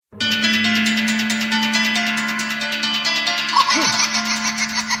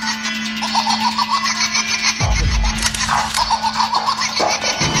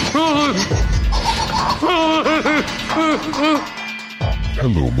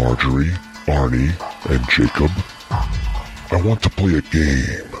Hello, Marjorie, Arnie, and Jacob. I want to play a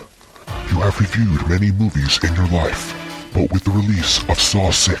game. You have reviewed many movies in your life, but with the release of Saw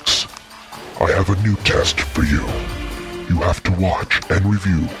 6, I have a new test for you. You have to watch and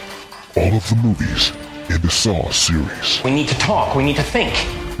review all of the movies in the Saw series. We need to talk. We need to think.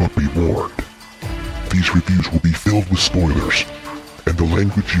 But be warned, these reviews will be filled with spoilers, and the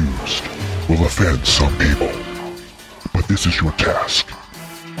language used will offend some people. But this is your task.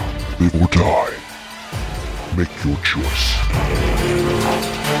 Live or die. Make your choice.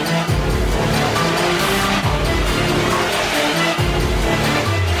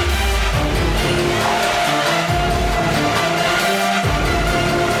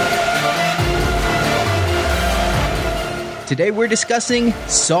 Today we're discussing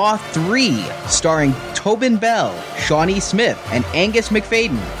Saw 3, starring Tobin Bell, Shawnee Smith, and Angus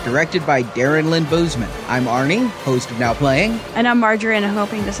McFadden, directed by Darren Lynn Bousman. I'm Arnie, host of Now Playing. And I'm Marjorie, and I'm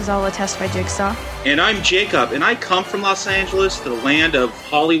hoping this is all a test by Jigsaw. And I'm Jacob, and I come from Los Angeles, the land of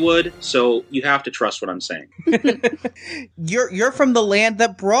Hollywood, so you have to trust what I'm saying. You're from the land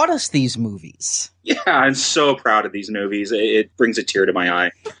that brought us these movies. Yeah, I'm so proud of these movies. It brings a tear to my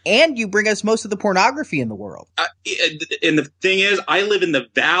eye. And you bring us most of the pornography in the world. And the thing is, I live in the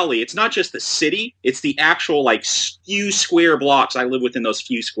valley. It's not just the city. It's the actual, few square blocks. I live within those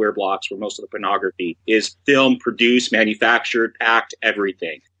few square blocks where most of the pornography is filmed, produced, manufactured, packed,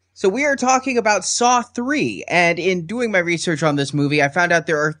 everything. So we are talking about Saw 3, and in doing my research on this movie, I found out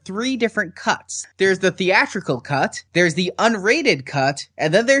there are 3 different cuts. There's the theatrical cut, there's the unrated cut,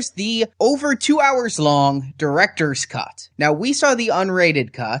 and then there's the over 2 hours long director's cut. Now, we saw the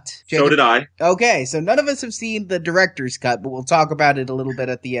unrated cut. So did I. Okay, so none of us have seen the director's cut, but we'll talk about it a little bit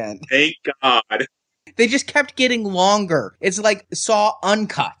at the end. Thank God. They just kept getting longer. It's like Saw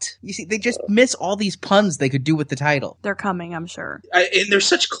Uncut. You see, they just miss all these puns they could do with the title. They're coming, I'm sure. And they're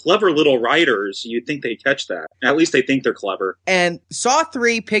such clever little writers. You'd think they'd catch that. At least they think they're clever. And Saw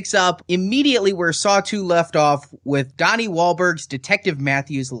 3 picks up immediately where Saw 2 left off, with Donnie Wahlberg's Detective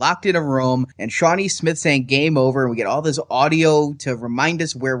Matthews locked in a room and Shawnee Smith saying game over, and we get all this audio to remind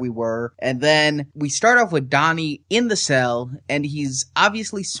us where we were. And then we start off with Donnie in the cell, and he's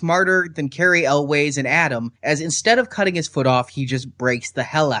obviously smarter than Cary Elwes and Adam, as instead of cutting his foot off, he just breaks the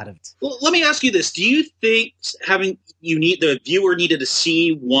hell out of it. Well, let me ask you this. Do you think the viewer needed to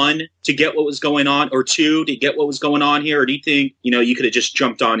see 1 to get what was going on, or 2 to get what was going on here? Or do you think, you could have just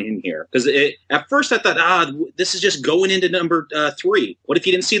jumped on in here? Because at first I thought, this is just going into number 3. What if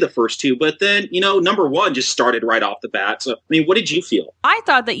you didn't see the first 2? But then, number 1 just started right off the bat. So, what did you feel? I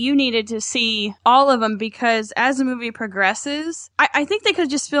thought that you needed to see all of them, because as the movie progresses, I think they could have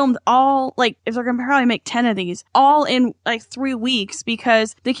just filmed all, if they're going to probably make 10 of these, all in 3 weeks,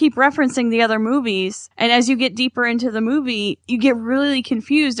 because they keep referencing the other movies. And as you get deeper into the movie, you get really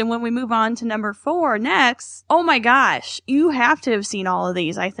confused. And when we move on to number 4 next, oh my gosh, you have to have seen all of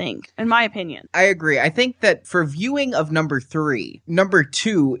these, I think, in my opinion. I agree. I think that for viewing of number 3, number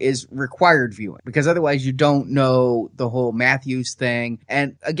 2 is required viewing, because otherwise you don't know the whole Matthews thing.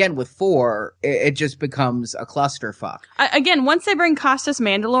 And again, with 4, it just becomes a clusterfuck. Again, once they bring Costas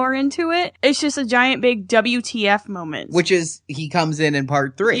Mandylor into it, it's just a giant big WTF moment. Which is, he comes in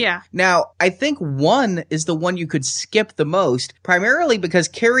part 3. Yeah. Now, I think 1 is the one you could skip the most, primarily because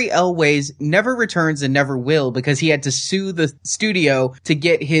Cary Elwes never returns and never will, because he had to sue the studio to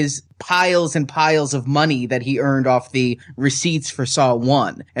get his piles and piles of money that he earned off the receipts for Saw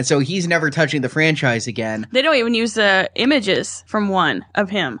 1. And so he's never touching the franchise again. They don't even use the images from 1 of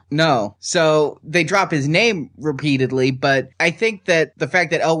him. No. So they drop his name repeatedly, but I think that the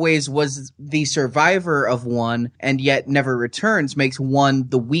fact that Elwes was the survivor of 1 and yet never returns makes 1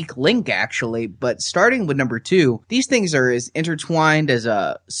 the weak link, actually. But starting with number 2, these things are as intertwined as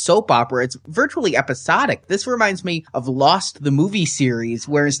a soap opera. It's virtually episodic. This reminds me of Lost, the movie series,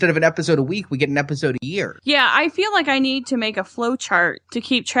 where instead of an episode a week, we get an episode a year. Yeah, I feel like I need to make a flow chart to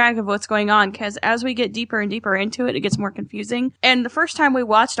keep track of what's going on, because as we get deeper and deeper into it, it gets more confusing. And the first time we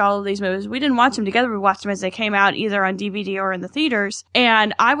watched all of these movies, we didn't watch them together. We watched them as they came out, either on DVD or in the theaters.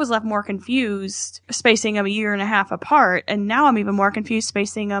 And I was left more confused spacing them a year and a half apart. And now I'm even more confused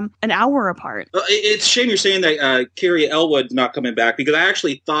spacing them an hour apart. It's a shame you're saying that Cary Elwes not coming back, because I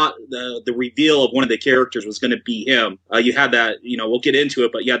actually thought the reveal of one of the characters was going to be him. You had that, we'll get into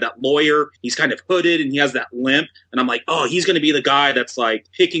it, but you had that lawyer. He's kind of hooded and he has that limp. And I'm like, oh, he's going to be the guy that's like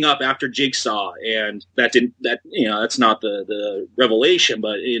picking up after Jigsaw. And that's not the revelation,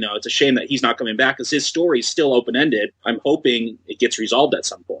 but it's a shame that he's not coming back because his story is still open-ended. I'm hoping it gets resolved at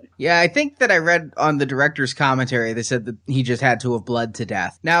some point. Yeah, I think that I read on the director's commentary, they said that he just had to have bled to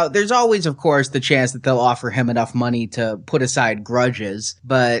death. Now, there's always, of course, the chance that they'll offer him enough money to put aside grudges,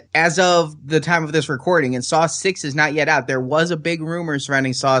 but as of the time of this recording, and Saw 6 is not yet out, there was a big rumor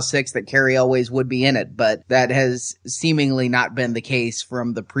surrounding Saw 6 that Cary Elwes would be in it, but that has seemingly not been the case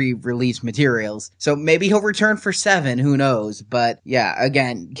from the pre-release materials. So maybe he'll return for 7, who knows? But yeah,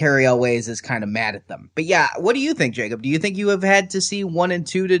 again, Cary Elwes is kind of mad at them. But yeah, what do you think, Jacob? Do you think you have had to see 1 and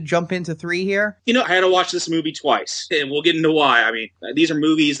 2 to jump into 3 here? I had to watch this movie twice, and we'll get into why. I mean, these are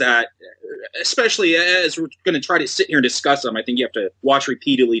movies that, especially as we're going to try to sit here and discuss them, I think you have to watch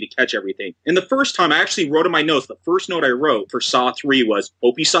repeatedly to catch everything. And the first time, I actually wrote in my notes, the first note I wrote for Saw 3 was,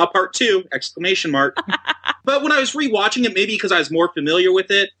 hope you saw part 2, ! But when I was rewatching it, maybe because I was more familiar with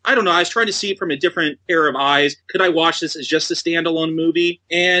it, I don't know, I was trying to see it from a different pair of eyes. Could I watch this as just a standalone movie?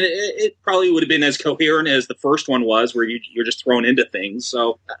 And it probably would have been as coherent as the first one was, where you're just thrown into things.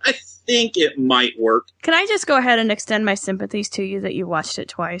 So I think it might work. Can I just go ahead and extend my sympathies to you that you watched it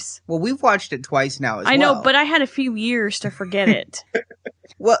twice? Well, we've watched it twice now as well. I know, but I had a few years to forget it.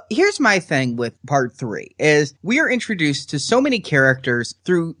 Well, here's my thing with part 3 is we are introduced to so many characters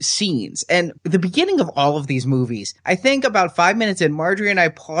through scenes. And the beginning of all of these movies, I think about 5 minutes in, Marjorie and I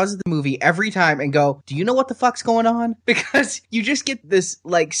pause the movie every time and go, do you know what the fuck's going on? Because you just get this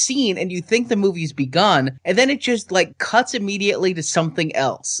like scene and you think the movie's begun and then it just like cuts immediately to something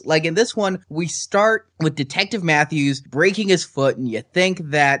else. Like in this one, we start with Detective Matthews breaking his foot and you think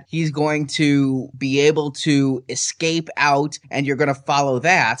that he's going to be able to escape out and you're going to follow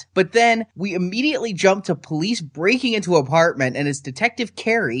that. But then we immediately jump to police breaking into an apartment and it's Detective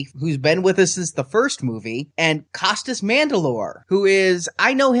Cary, who's been with us since the first movie, and Costas Mandylor, who is,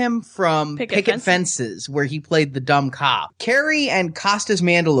 I know him from Picket Fences, where he played the dumb cop. Cary and Costas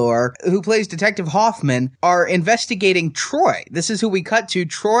Mandylor, who plays Detective Hoffman, are investigating Troy. This is who we cut to.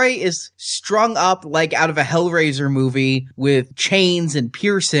 Troy is strung up like out of a Hellraiser movie with chains and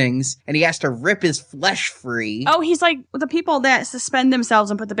piercings, and he has to rip his flesh free. Oh, he's like the people that suspend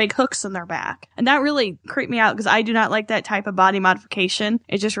themselves and put the big hooks in their back. And that really creeped me out because I do not like that type of body modification.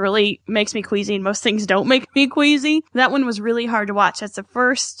 It just really makes me queasy, and most things don't make me queasy. That one was really hard to watch. That's the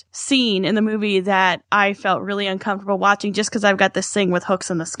first scene in the movie that I felt really uncomfortable watching just because I've got this thing with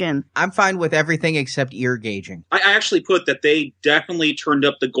hooks in the skin. I'm fine with everything except ear gauging. I actually put that they definitely turned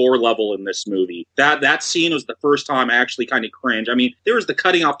up the gore level in this movie. That scene was the first time I actually kind of cringed. I mean, there was the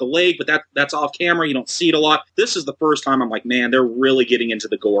cutting off the leg, but that's off camera. You don't see it a lot. This is the first time I'm like, man, they're really getting into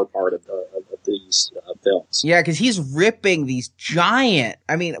the gore part of these films. Yeah, because he's ripping these giant,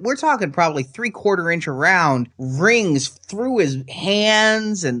 I mean, we're talking probably 3/4 inch around rings through his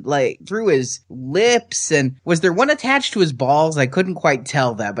hands and like through his lips. And was there one attached to his balls? I couldn't quite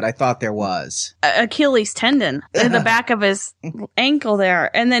tell that, but I thought there was. Achilles tendon in the back of his ankle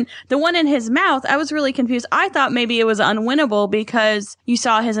there. And then the one in his mouth, I was really confused. I thought maybe it was unwinnable because you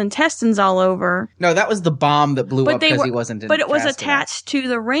saw his intestines all over. No, that was the bomb that blew up because he wasn't in. But it was attached to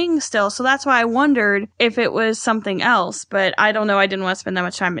the ring still, so that's why I wondered if it was something else. But I don't know. I didn't want to spend that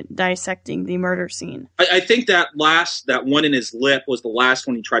much time dissecting the murder scene. I think that one in his lip was the last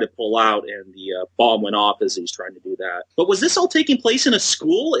one he tried to pull out, and the bomb went off as he's trying to do that. But was this all taking place in a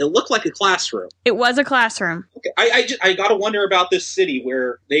school? It looked like a classroom. It was a classroom. Okay. I got to wonder about this city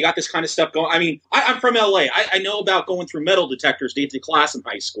where they got this kind of stuff going. I mean, I'm from LA. I know about going through metal detectors to get to class in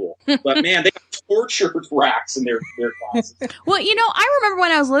high school. But man, they got torture racks in their classes. Well, I remember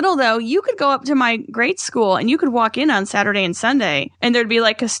when I was little, though, you could go up to my grade school and you could walk in on Saturday and Sunday and there'd be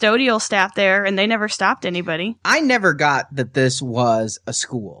like custodial staff there and they never stopped anybody. I never got that this was a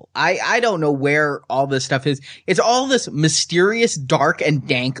school. I don't know where all this stuff is. It's all this mysterious, dark, and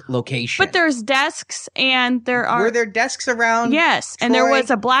dank location. But there's desks and Were there desks around? Yes, Troy? And there was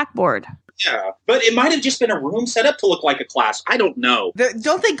a blackboard. Yeah, but it might have just been a room set up to look like a class. I don't know.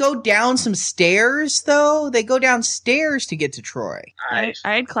 Don't they go down some stairs, though? They go downstairs to get to Troy. I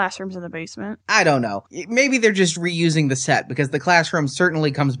had classrooms in the basement. I don't know. Maybe they're just reusing the set, because the classroom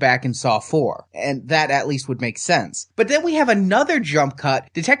certainly comes back in Saw 4, and that at least would make sense. But then we have another jump cut.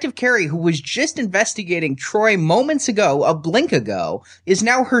 Detective Cary, who was just investigating Troy moments ago, a blink ago, is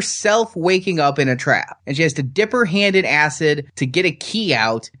now herself waking up in a trap. And she has to dip her hand in acid to get a key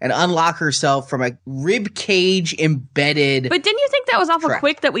out and unlock her herself from a rib cage embedded. But didn't you think that was awful trap.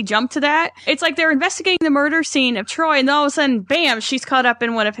 quick that we jumped to that? It's like they're investigating the murder scene of Troy, and then all of a sudden, bam, she's caught up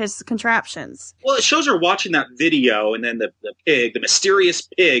in one of his contraptions. Well, it shows her watching that video, and then the pig, the mysterious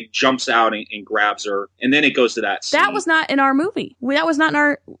pig, jumps out and grabs her, and then it goes to that scene. That was not in our movie.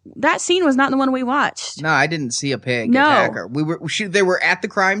 That scene was not the one we watched. No, I didn't see a pig No. attack her. They were at the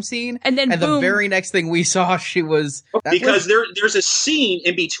crime scene, And then the boom. very next thing we saw, she was Because there's a scene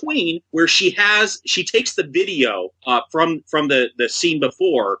in between where she takes the video from the scene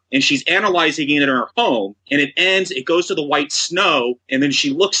before, and she's analyzing it in her home, and it goes to the white snow, and then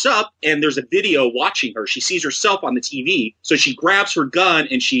she looks up and there's a video watching her. She sees herself on the TV, so she grabs her gun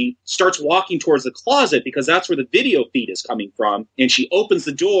and she starts walking towards the closet because that's where the video feed is coming from, and she opens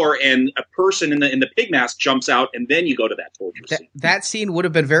the door and a person in the pig mask jumps out, and then you go to that torture scene. that scene would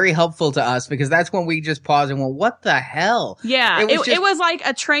have been very helpful to us because that's when we just paused and went, what the hell? Yeah, it was like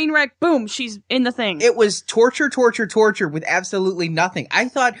a train wreck. Boom, she's in the thing. It was torture with absolutely nothing. I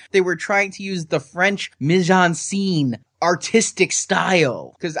thought they were trying to use the French mise en scene artistic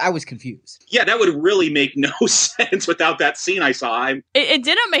style because I was confused. Yeah, that would really make no sense without that scene I saw. It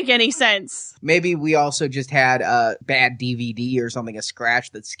didn't make any sense. Maybe we also just had a bad DVD or something, a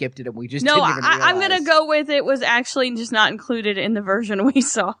scratch that skipped it, and we just No, didn't even realize. I'm gonna go with it was actually just not included in the version we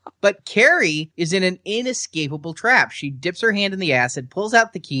saw. But Carrie is in an inescapable trap. She dips her hand in the acid, pulls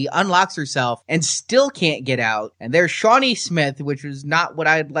out the key, unlocks herself, and still can't get out. And there's Shawnee Smith, which is not what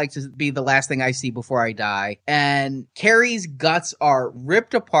I'd like to be the last thing I see before I die. And Carrie's guts are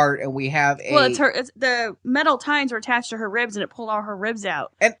ripped apart, and we have Well, it's the metal tines were attached to her ribs, and it pulled all her ribs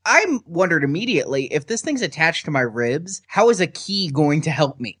out. And I wondered immediately, if this thing's attached to my ribs, how is a key going to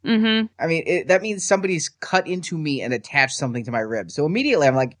help me? Mm-hmm. I mean, that means somebody's cut into me and attached something to my ribs. So immediately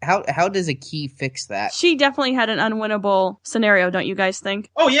I'm like, how does a key fix that? She definitely had an unwinnable scenario, don't you guys think?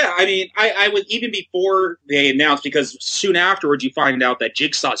 Oh, yeah. I mean, I was even before they announced, because soon afterwards you find out that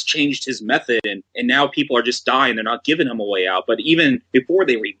Jigsaw's changed his method and now people are just dying. They're not giving him a way out. But even before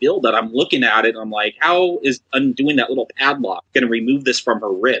they revealed that, I'm looking at it and I'm like, how is undoing that little padlock going to remove this from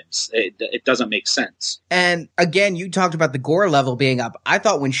her ribs? It doesn't make sense. And again, you talked about the gore level being up. I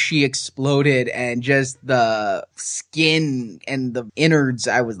thought when she exploded and just the skin and the innards,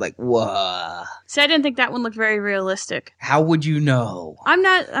 I was like, whoa. See, I didn't think that one looked very realistic. How would you know?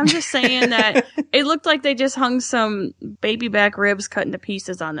 I'm just saying that it looked like they just hung some baby back ribs cut into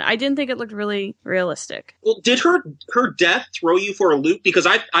pieces on it. I didn't think it looked really realistic. Well, did her death throw you for a loop? Because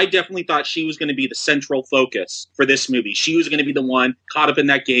I definitely thought she was going to be the central focus for this movie. She was going to be the one caught up in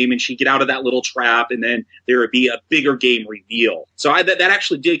that game, and she'd get out of that little trap, and then there would be a bigger game reveal. So that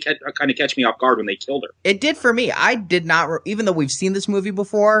actually did kind of catch me off guard when they killed her. It did for me. I did not, even though we've seen this movie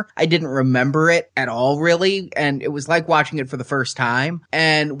before, I didn't remember it at all, really. And it was like watching it for the first time.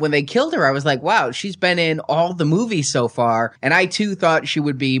 And when they killed her, I was like, wow, she's been in all the movies so far. And I too thought she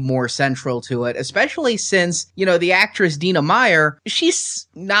would be more central to it, especially since, the actress Dina Meyer, she's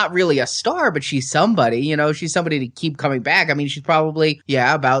not really a star, but she's somebody, she's somebody to keep coming back. I mean, she's probably,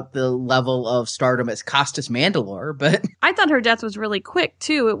 about the level of stardom as Costas Mandalore, but I thought her death was really quick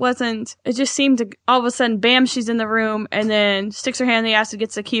too. It just seemed to all of a sudden, bam, she's in the room and then sticks her hand in the acid,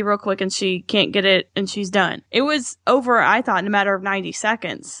 gets the key real quick and she can't get it and she's done. It was over, I thought, in a matter of 90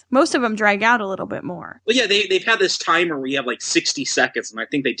 seconds. Most of them drag out a little bit more. Well, yeah, they've had this timer where you have like 60 seconds, and I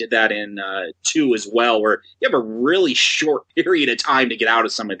think they did that in 2 as well, where you have a really short period of time to get out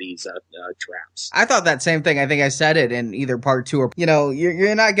of some of these traps. I thought that same thing. I think I said it in either part 2 or,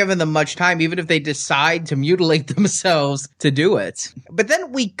 you're not giving them much time, even if they decide to mutilate themselves to do it. But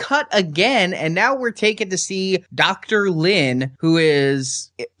then we cut again, and now we're taken to see Dr. Lin, who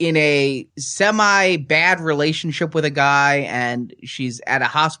is in a semi-bad relationship with a guy, and she's at a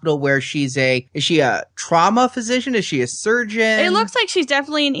hospital where is she a trauma physician? Is she a surgeon? It looks like she's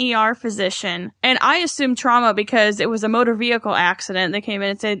definitely an ER physician. And I assumed trauma because it was a motor vehicle accident. They came in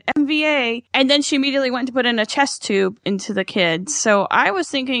and said MVA, and then she immediately went to put in a chest tube into the kid. So I was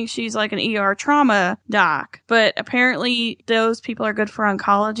thinking she's like an ER trauma doc, but apparently those people are good for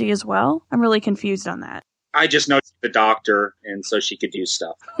oncology as well. I'm really confused on that. I just noticed the doctor, and so she could do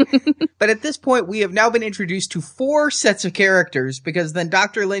stuff. But at this point, we have now been introduced to 4 sets of characters, because then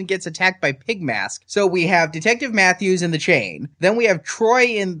Dr. Lin gets attacked by Pig Mask. So we have Detective Matthews in the chain, then we have Troy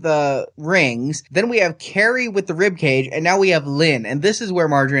in the rings, then we have Carrie with the ribcage, and now we have Lin. And this is where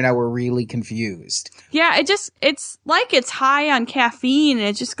Marjorie and I were really confused. Yeah, it's like it's high on caffeine, and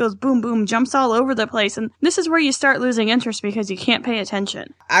it just goes boom, boom, jumps all over the place. And this is where you start losing interest because you can't pay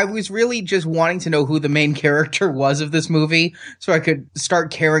attention. I was really just wanting to know who the main character was of this movie so I could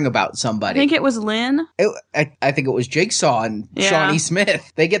start caring about I somebody. think it was Lynn. I think it was Jigsaw and Yeah. Shawnee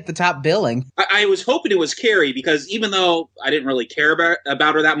Smith. They get the top billing. I was hoping it was Carrie because even though I didn't really care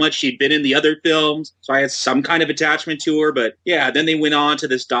about her that much, she'd been in the other films, so I had some kind of attachment to her. But yeah, then they went on to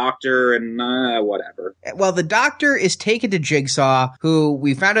this doctor and whatever. Well, the doctor is taken to Jigsaw, who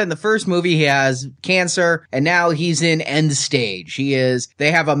we found out in the first movie he has cancer, and now he's in end stage.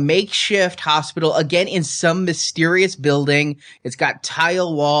 They have a makeshift hospital, again, in some mysterious building. It's got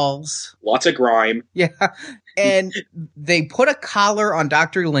tile walls. Lots of grime. Yeah. And they put a collar on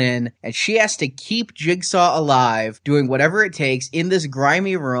Dr. Lynn, and she has to keep Jigsaw alive, doing whatever it takes in this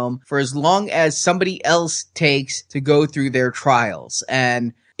grimy room for as long as somebody else takes to go through their trials.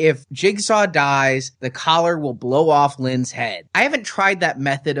 And if Jigsaw dies, the collar will blow off Lynn's head. I haven't tried that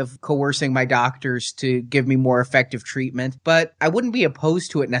method of coercing my doctors to give me more effective treatment, but I wouldn't be opposed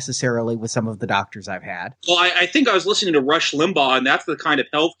to it necessarily with some of the doctors I've had. Well, I think I was listening to Rush Limbaugh, and that's the kind of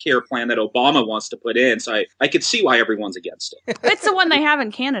healthcare plan that Obama wants to put in, so I could see why everyone's against it. It's the one they have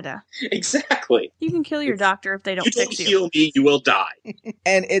in Canada. Exactly. You can kill your doctor if they don't You don't fix you. heal me, you will die.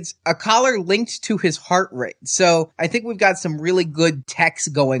 And it's a collar linked to his heart rate. So I think we've got some really good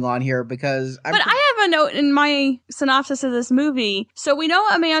text going on here because But I have a note in my synopsis of this movie. So we know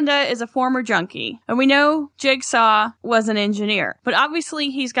Amanda is a former junkie, and we know Jigsaw was an engineer. But obviously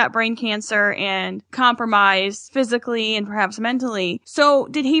he's got brain cancer and compromised physically and perhaps mentally. So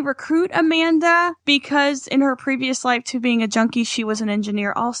did he recruit Amanda because in her previous life to being a junkie she was an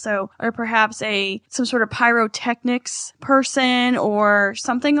engineer also? Or perhaps some sort of pyrotechnics person or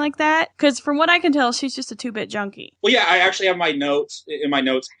something like that? Because from what I can tell, she's just a 2-bit junkie. Well, yeah, I actually have in my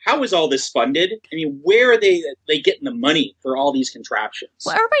notes, how is all this funded? I mean, where are they getting the money for all these contraptions?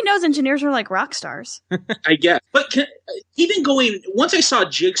 Well, everybody knows engineers are like rock stars. I guess. But once I saw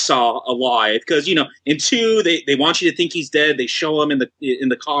Jigsaw alive, because, in 2, they want you to think he's dead. They show him in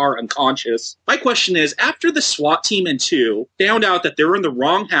the car unconscious. My question is, after the SWAT team in 2 found out that they're in the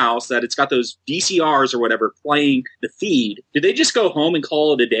wrong house, that it's got those VCRs or whatever playing the feed, did they just go home and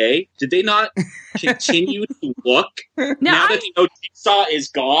call it a day? Did they not continue to look? Now that they know Jigsaw is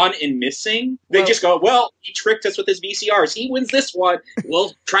gone and missing, they just go, well, he tricked us with his VCRs. He wins this one.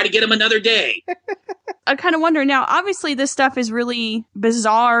 We'll try to get him another day. I kind of wonder now, obviously this stuff is really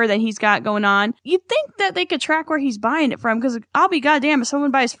bizarre that he's got going on. You'd think that they could track where he's buying it from, because I'll be goddamn if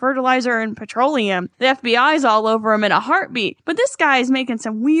someone buys fertilizer and petroleum, the FBI's all over him in a heartbeat. But this guy is making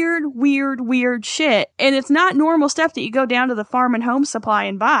some weird shit, and it's not normal stuff that you go down to the farm and home supply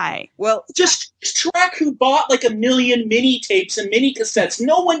and buy. Well, just track who bought like 1 million mini tapes and mini cassettes.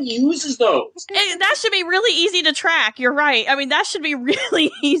 No one uses those. And that should be really easy to track. You're right. I mean, that should be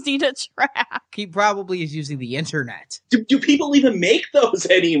really easy to track. he probably is using the internet. Do people even make those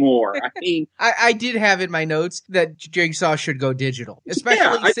anymore? I mean, I did have in my notes that Jigsaw should go digital,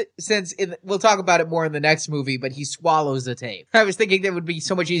 especially since we'll talk about it more in the next movie, but he swallows the tape. I was thinking that would be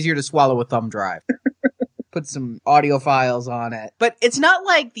so much easier to swallow a thumb drive. Put some audio files on it. But it's not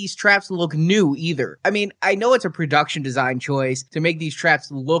like these traps look new either. I mean, I know it's a production design choice to make these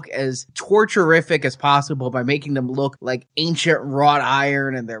traps look as torturific as possible by making them look like ancient wrought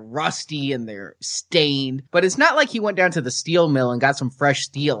iron, and they're rusty and they're stained. But it's not like he went down to the steel mill and got some fresh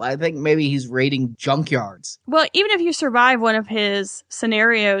steel. I think maybe he's raiding junkyards. Well, even if you survive one of his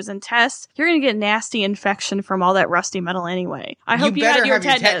scenarios and tests, you're going to get nasty infection from all that rusty metal anyway. I hope you had your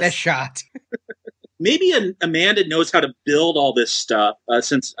tetanus shot. Maybe Amanda knows how to build all this stuff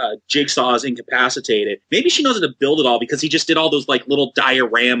since Jigsaw is incapacitated. Maybe she knows how to build it all because he just did all those like little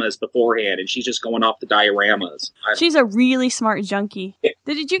dioramas beforehand, and she's just going off the dioramas. She's a really smart junkie. Yeah.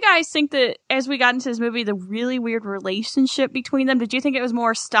 Did you guys think that as we got into this movie, the really weird relationship between them, did you think it was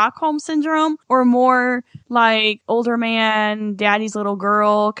more Stockholm Syndrome or more like older man, daddy's little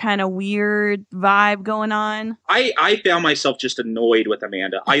girl kind of weird vibe going on? I found myself just annoyed with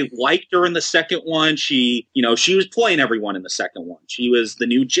Amanda. I liked her in the second one. She was playing everyone in the second one. She was the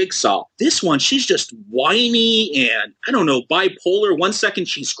new Jigsaw. This one, she's just whiny and, I don't know, bipolar. One second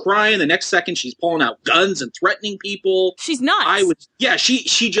she's crying, the next second she's pulling out guns and threatening people. She's nuts.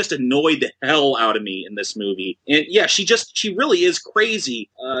 She just annoyed the hell out of me in this movie. And yeah, she really is crazy.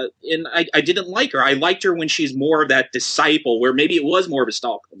 And I didn't like her. I liked her when she's more of that disciple, where maybe it was more of a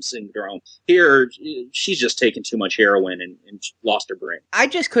Stockholm Syndrome. Here, she's just taken too much heroin and lost her brain. I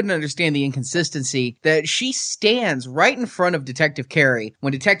just couldn't understand the inconsistency that she stands right in front of Detective Carey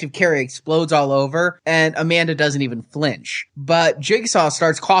when Detective Carey explodes all over, and Amanda doesn't even flinch. But Jigsaw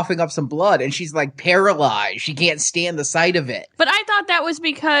starts coughing up some blood, and she's like paralyzed. She can't stand the sight of it. But I thought that that was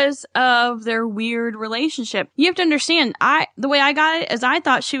because of their weird relationship. You have to understand, the way I got it is I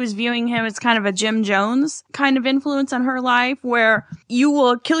thought she was viewing him as kind of a Jim Jones kind of influence on her life, where you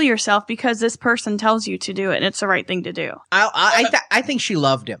will kill yourself because this person tells you to do it and it's the right thing to do. I think she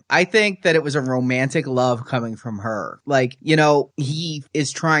loved him. I think that it was a romantic love coming from her. Like, he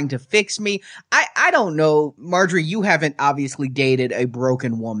is trying to fix me. I don't know, Marjorie, you haven't obviously dated a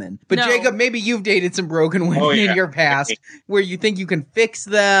broken woman. But No. Jacob, maybe you've dated some broken women in your past where you think you can fix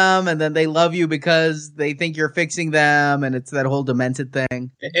them and then they love you because they think you're fixing them, and it's that whole demented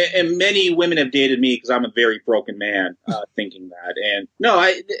thing. And many women have dated me because I'm a very broken man, thinking that. And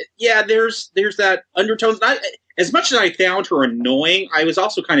no, there's that undertones. As much as I found her annoying, I was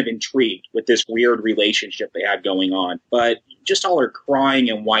also kind of intrigued with this weird relationship they had going on. But just all her crying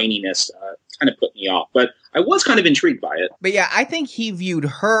and whininess kind of put me off. But I was kind of intrigued by it. But yeah, I think he viewed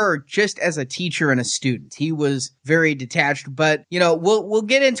her just as a teacher and a student. He was very detached, but we'll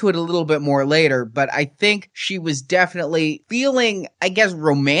get into it a little bit more later, but I think she was definitely feeling, I guess,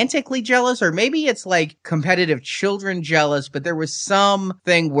 romantically jealous, or maybe it's like competitive children jealous, but there was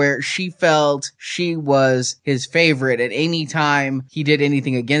something where she felt she was his favorite, and any time he did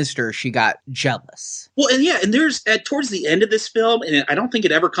anything against her, she got jealous. Well, and there's towards the end of this film, and I don't think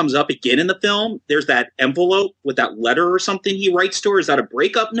it ever comes up again in the film, there's that envelope with that letter or something he writes to her. Is that a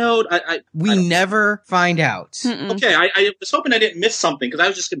breakup note? We never find out. Okay, I was hoping I didn't miss something because I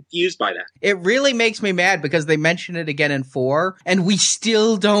was just confused by that. It really makes me mad because they mention it again in 4, and we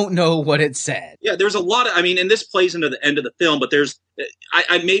still don't know what it said. Yeah, there's a lot of, and this plays into the end of the film, but there's,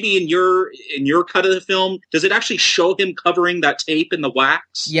 maybe in your cut of the film, does it actually show him covering that tape in the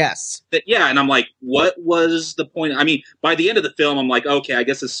wax? Yes. And I'm like, what was the point? By the end of the film, I'm like, okay, I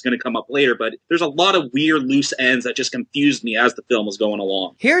guess this is going to come up later, but there's a lot of weird loose ends that just confused me as the film was going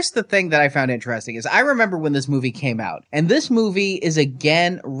along. Here's the thing that I found interesting is I remember when this movie came out, and this movie is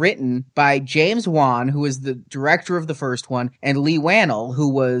again written by James Wan, who is the director of the first one, and Lee Wannell, who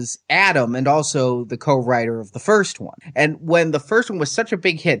was Adam and also the co-writer of the first one. And when the first one was such a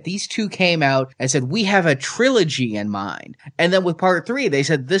big hit, these two came out and said, we have a trilogy in mind. And then with part 3, they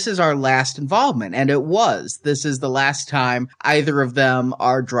said, this is our last involvement. And it was. This is the last time either of them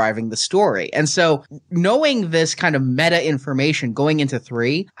are driving the story. And so knowing this kind of meta information going into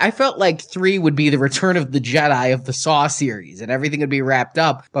 3, I felt like 3 would be the return of the Jedi of the Saw series and everything would be wrapped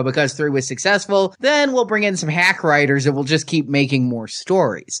up. But because 3 was successful, then we'll bring in some hack writers and we'll just keep making more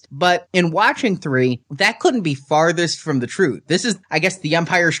stories. But in watching 3, that couldn't be farthest from the truth. This is, I guess, the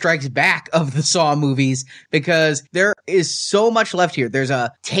Empire Strikes Back of the Saw movies because there is so much left here. There's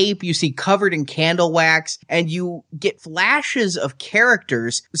a tape you see covered in candle wax, and you get flashes of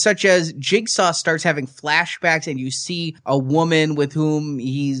characters such as Jigsaw starts having flashbacks and you see a woman with whom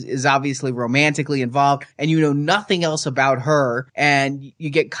he is obviously romantically involved and you know nothing else about her, and you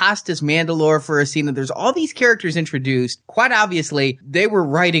get Costas Mandalore for a scene, and there's all these characters introduced. Quite obviously, they were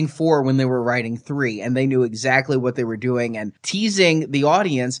writing 4 when they were writing 3, and they knew exactly what they were doing and teasing the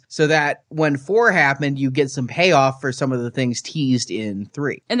audience so that when 4 happened, you get some payoff for some of the things teased in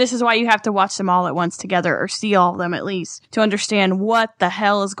 3. And this is why you have to watch them all at once together, or see all of them at least, to understand what the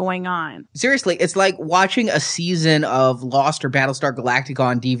hell is going on. Seriously, it's like watching a season of Lost or Battlestar Galactica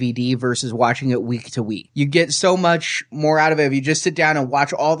on DVD versus watching it week to week. You get so much more out of it if you just sit down and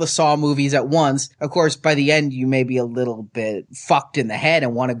watch all the Saw movies at once. Of course, by the end, you may be a little bit fucked in the head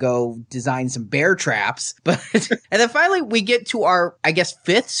and want to go design some bear traps. But and then finally, we get to our, I guess,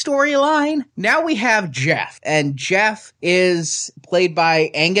 5th storyline. Now we have Jeff, and Jeff is played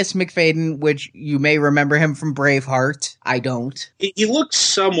by Angus McFadden, which you may remember him from Braveheart. I don't. He looks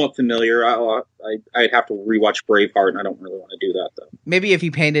somewhat familiar. I'd have to rewatch Braveheart, and I don't really want to do that, though. Maybe if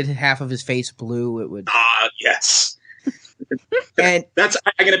he painted half of his face blue, it would. Yes. And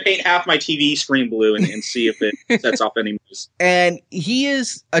I'm going to paint half my TV screen blue and see if it sets off any moves. And he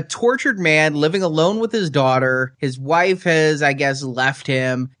is a tortured man living alone with his daughter. His wife has, I guess, left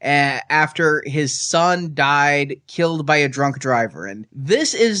him after his son died, killed by a drunk driver. And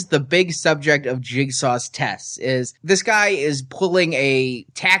this is the big subject of Jigsaw's tests, is this guy is pulling a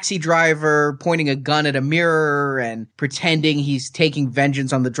taxi driver, pointing a gun at a mirror and pretending he's taking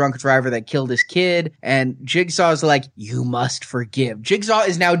vengeance on the drunk driver that killed his kid. And Jigsaw's like, you must forgive. Jigsaw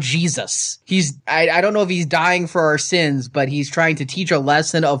is now Jesus. I don't know if he's dying for our sins, but he's trying to teach a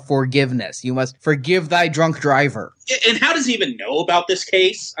lesson of forgiveness. You must forgive thy drunk driver. And how does he even know about this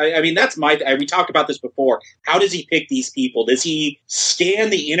case? I mean, that's we talked about this before. How does he pick these people? Does he scan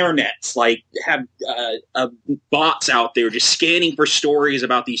the internets, like have bots out there just scanning for stories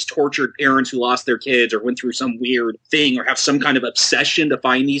about these tortured parents who lost their kids or went through some weird thing or have some kind of obsession to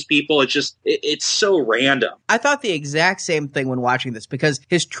find these people? It's so random. I thought the exact same thing when watching this, because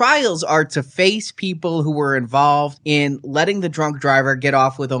his trials are to face people who were involved in letting the drunk driver get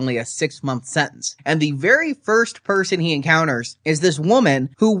off with only a 6-month sentence. And the very first person he encounters is this woman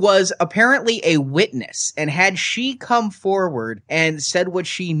who was apparently a witness, and had she come forward and said what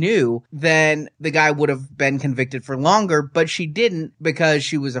she knew, then the guy would have been convicted for longer, but she didn't because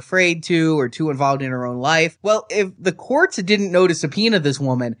she was afraid to or too involved in her own life. Well, if the courts didn't know to subpoena this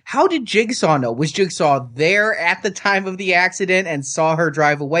woman, how did Jigsaw know? Was Jigsaw there at the time of the accident and saw her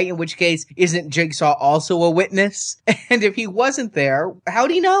drive away? In which case, isn't Jigsaw also a witness? And if he wasn't there,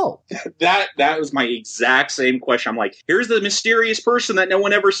 how'd he know? That was my exact same question. I'm like, here's the mysterious person that no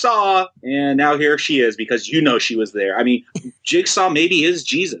one ever saw, and now here she is because you know she was there. I mean, Jigsaw maybe is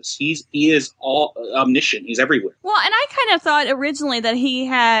Jesus. He is all omniscient. He's everywhere. Well, and I kind of thought originally that he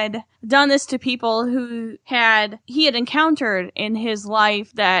had done this to people who he had encountered in his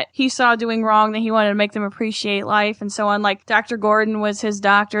life that he saw doing wrong, that he wanted to make them appreciate life and so on. Like Dr. Gordon was his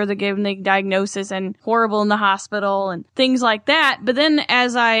doctor that gave him the diagnosis and horrible in the hospital and things like that. But then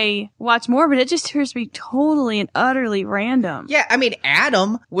as I watch more of it, it just appears to be totally and utterly random. Yeah, I mean,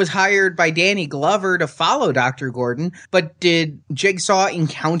 Adam was hired by Danny Glover to follow Dr. Gordon, but did Jigsaw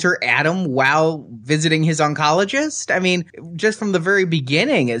encounter Adam while visiting his oncologist? I mean, just from the very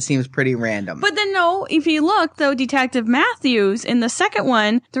beginning, it seems pretty random. But then no, if you look though, Detective Matthews in the second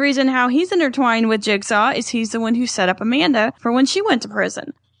one, the reason how he's intertwined with Jigsaw is he's the one who set up Amanda for when she went to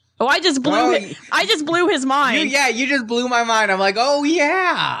prison. Oh, I just blew his mind. You just blew my mind. I'm like, oh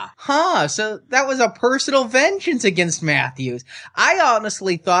yeah. Huh. So that was a personal vengeance against Matthews. I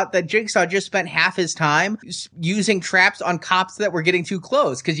honestly thought that Jigsaw just spent half his time using traps on cops that were getting too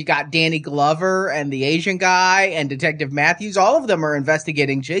close. Cause you got Danny Glover and the Asian guy and Detective Matthews. All of them are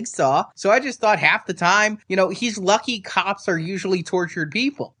investigating Jigsaw. So I just thought half the time, he's lucky cops are usually tortured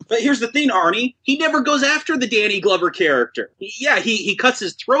people. But here's the thing, Arnie. He never goes after the Danny Glover character. He cuts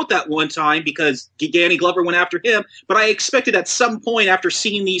his throat that one time because Danny Glover went after him, but I expected at some point after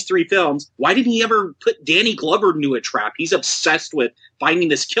seeing these 3 films, why didn't he ever put Danny Glover into a trap? He's obsessed with finding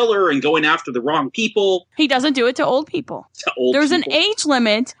this killer and going after the wrong people. He doesn't do it to old people. There's an age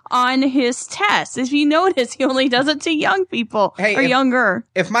limit on his tests. If you notice, he only does it to young people or younger.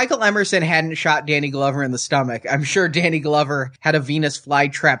 If Michael Emerson hadn't shot Danny Glover in the stomach, I'm sure Danny Glover had a Venus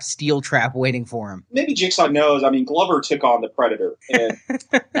flytrap steel trap waiting for him. Maybe Jigsaw knows. I mean, Glover took on the Predator. And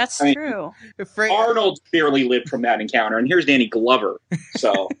That's true. Arnold barely lived from that encounter, and here's Danny Glover.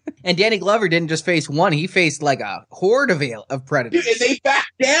 So, and Danny Glover didn't just face one; he faced like a horde of predators. Dude, and they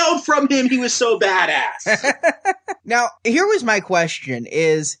backed down from him. He was so badass. Now, here was my question: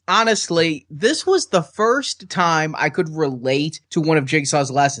 is honestly, this was the first time I could relate to one of Jigsaw's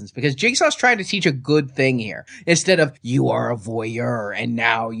lessons, because Jigsaw's trying to teach a good thing here instead of "you are a voyeur and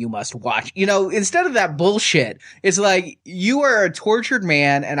now you must watch." Instead of that bullshit, it's like you are a tortured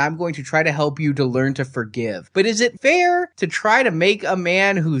man and I'm going to try to help you to learn to forgive. But is it fair to try to make a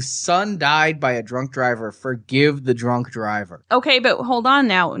man whose son died by a drunk driver forgive the drunk driver? Okay, but hold on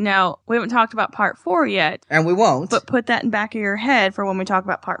now. Now, we haven't talked about part 4 yet. And we won't. But put that in the back of your head for when we talk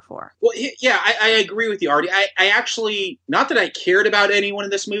about part 4. Well, yeah, I agree with you, Artie. I actually, not that I cared about anyone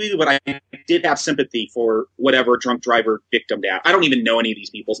in this movie, but I did have sympathy for whatever drunk driver victimed out. I don't even know any of these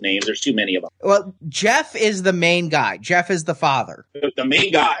people's names. There's too many of them. Well, Jeff is the main guy. Jeff is the father. The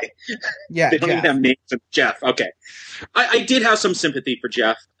main guy. Yeah, they don't even have names of Jeff. Okay. I did have some sympathy for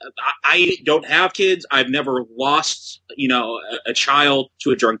Jeff. I don't have kids. I've never lost, a child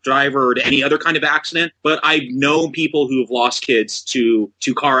to a drunk driver or to any other kind of accident. But I've known people who have lost kids to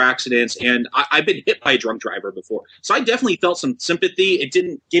car accidents, and I've been hit by a drunk driver before. So I definitely felt some sympathy. It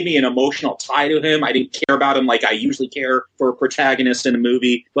didn't give me an emotional tie to him. I didn't care about him like I usually care for a protagonist in a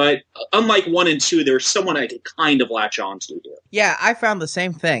movie. But unlike 1 and 2, there's someone I could kind of latch on to here. Yeah, I found the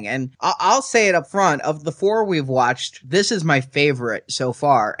same thing. And I'll say it up front. Of the 4 we've watched, this is my favorite so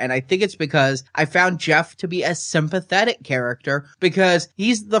far. And I think it's because I found Jeff to be a sympathetic character because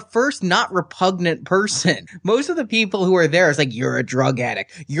he's the first not repugnant person. Most of the people who are there is like, you're a drug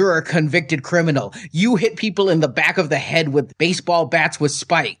addict. You're a convicted criminal. You hit people in the back of the head with baseball bats with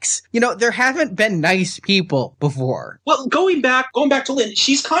spikes. There haven't been nice people before. Well, going back to Lynn,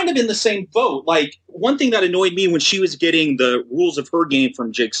 she's kind of in the same boat. Like, one thing that annoyed me when she was getting the rules of her game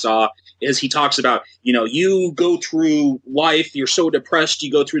from Jigsaw is he talks about, you go through life, you're so depressed,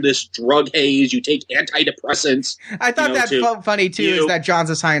 you go through this drug haze, you take antidepressants. I thought that's funny too, is that John's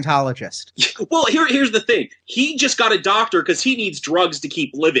a Scientologist. Well, here's the thing. He just got a doctor because he needs drugs to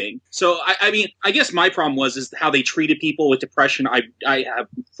keep living. So, I guess my problem is how they treated people with depression. I have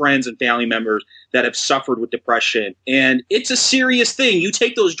friends and family members that have suffered with depression, and it's a serious thing. You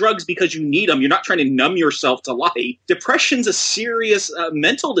take those drugs because you need them. You're not trying to numb yourself to life. Depression's a serious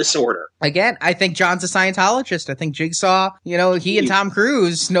mental disorder. Again, I think John's a Scientologist. I think Jigsaw, he and Tom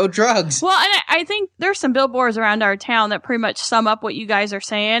Cruise, no drugs. Well, and I think there's some billboards around our town that pretty much sum up what you guys are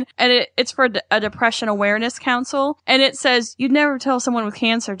saying, and it's for a Depression Awareness Council, and it says you'd never tell someone with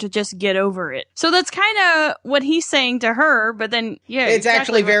cancer to just get over it. So that's kind of what he's saying to her, but then, yeah. It's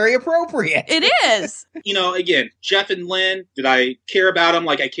actually very appropriate. It is. Again, Jeff and Lynn, did I care about them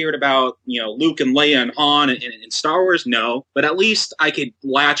like I cared about, Luke and Leia and Han in Star Wars? No. But at least I could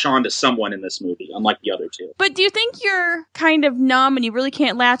latch on to someone in this movie, unlike the other two. But do you think you're kind of numb and you really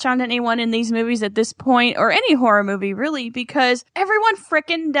can't latch on to anyone in these movies at this point, or any horror movie, really, because everyone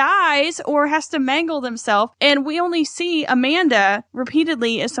frickin' dies or has to mangle themselves, and we only see Amanda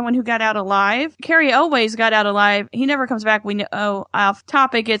repeatedly as someone who got out alive. Carrie always got out alive. He never comes back. We know, off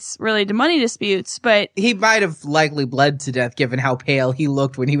topic, it's really the money disputes, but he might have likely bled to death given how pale he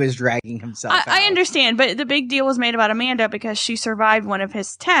looked when he was dragging himself out. I understand, but the big deal was made about Amanda because she survived one of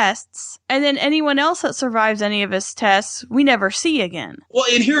his tests, and then anyone else that survives any of his tests, we never see again. Well,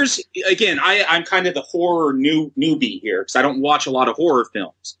 and here's, again, I'm kind of the horror newbie here because I don't watch a lot of horror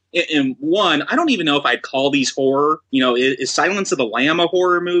films. And one, I don't even know if I'd call these horror. Is Silence of the Lamb a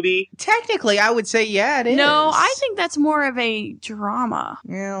horror movie? Technically, I would say, yeah, it is. No, I think that's more of a drama.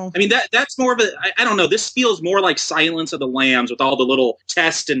 Yeah. I mean, that's more of a, I don't know, this feels more like Silence of the Lambs with all the little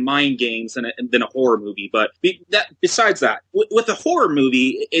tests and mind games than a horror movie. But besides that, with a horror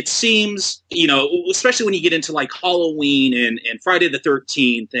movie, it seems, especially when you get into like Halloween and Friday the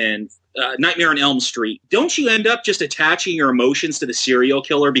 13th and Nightmare on Elm Street, don't you end up just attaching your emotions to the serial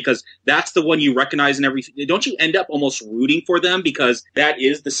killer because that's the one you recognize in everything? Don't you end up almost rooting for them because that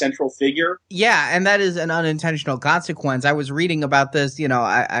is the central figure? Yeah, and that is an unintentional consequence. I was reading about this,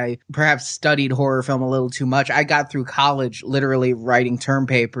 I perhaps studied horror film a little too much. I got through college literally writing term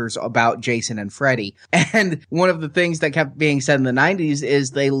papers about Jason and Freddy. And one of the things that kept being said in the 90s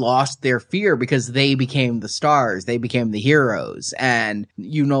is they lost their fear because they became the stars. They became the heroes. And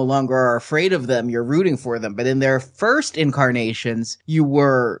you no longer are afraid of them, you're rooting for them. But in their first incarnations, you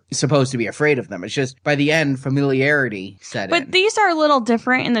were supposed to be afraid of them. It's just by the end, familiarity set in. But these are a little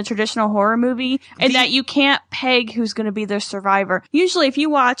different in the traditional horror movie in that you can't peg who's going to be the survivor. Usually, if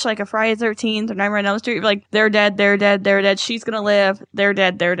you watch like a Friday the 13th or Nightmare on Elm Street, you're like, they're dead, they're dead, they're dead, she's going to live, they're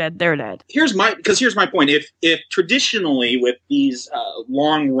dead, they're dead, they're dead. Here's my point. If traditionally with these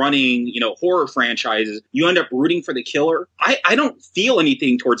long-running, horror franchises, you end up rooting for the killer, I don't feel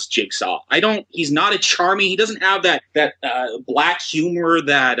anything towards Jigsaw. He's not he doesn't have that black humor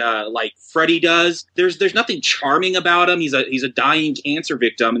that like Freddy does. There's nothing charming about him. He's a dying cancer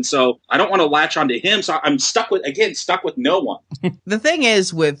victim, and so I don't want to latch onto him. So I'm stuck with no one. The thing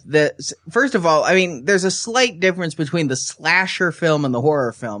is with this, first of all, I mean, there's a slight difference between the slasher film and the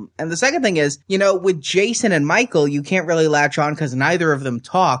horror film. And the second thing is, with Jason and Michael, you can't really latch on because neither of them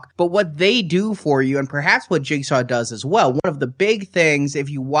talk, but what they do for you, and perhaps what Jigsaw does as well, one of the big things, if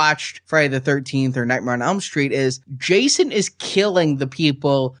you watched Friday the 13th or Nightmare on Elm Street, is Jason is killing the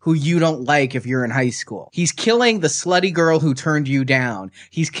people who you don't like if you're in high school. He's killing the slutty girl who turned you down.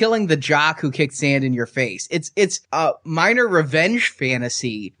 He's killing the jock who kicked sand in your face. It's a minor revenge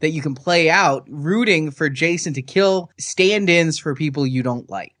fantasy that you can play out rooting for Jason to kill stand-ins for people you don't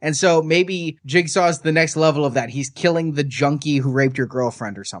like. And so maybe Jigsaw's the next level of that. He's killing the junkie who raped your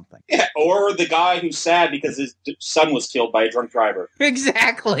girlfriend or something. Yeah, or the guy who's sad because his son was killed by a drunk driver.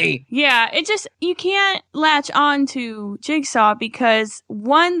 Exactly. Yeah, you can't latch on to Jigsaw because,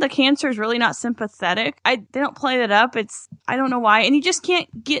 one, the cancer is really not sympathetic. They don't play that up. I don't know why. And you just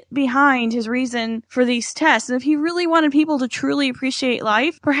can't get behind his reason for these tests. And if he really wanted people to truly appreciate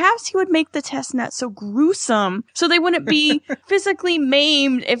life, perhaps he would make the test not so gruesome so they wouldn't be physically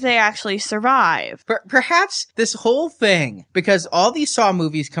maimed if they actually survive. Perhaps this whole thing, because all these Saw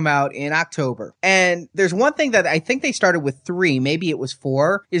movies come out in October, and there's one thing that I think they started with 3, maybe it was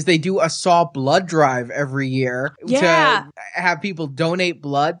 4, is they do a Saw blood drive every year to have people donate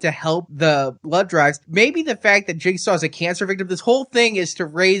blood to help the blood drives. Maybe the fact that Jigsaw's a cancer cancer victim. This whole thing is to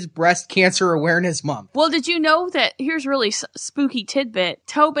raise Breast Cancer Awareness Month. Well, did you know that, here's really spooky tidbit,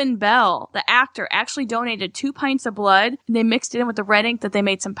 Tobin Bell, the actor, actually donated 2 pints of blood, and they mixed it in with the red ink that they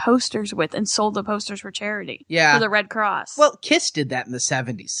made some posters with and sold the posters for charity. Yeah. For the Red Cross. Well, Kiss did that in the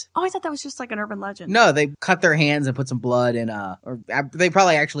 70s. Oh, I thought that was just like an urban legend. No, they cut their hands and put some blood in or they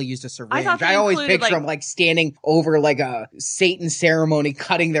probably actually used a syringe. I always picture them like standing over like a Satan ceremony,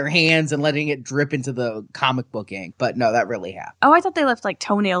 cutting their hands and letting it drip into the comic book ink. But no, that really happened. Oh, I thought they left like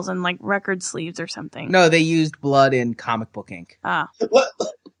toenails and like record sleeves or something. No, they used blood in comic book ink. Ah.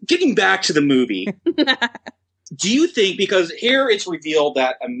 Getting back to the movie. Do you think, because here it's revealed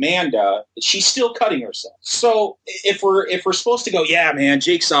that Amanda, she's still cutting herself. So if we're supposed to go, yeah, man,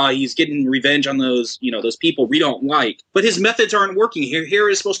 Jigsaw, he's getting revenge on those people we don't like, but his methods aren't working. Here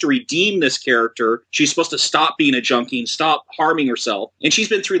is supposed to redeem this character. She's supposed to stop being a junkie and stop harming herself. And she's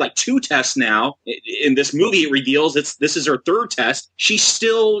been through like 2 tests now. In this movie, it reveals this is her 3rd test.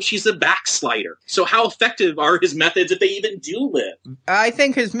 She's a backslider. So how effective are his methods if they even do live? I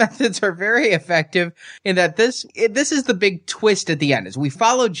think his methods are very effective in that this is the big twist at the end. As we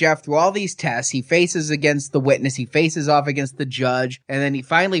follow Jeff through all these tests, he faces against the witness, he faces off against the judge, and then he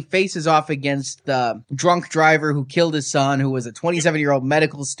finally faces off against the drunk driver who killed his son, who was a 27-year-old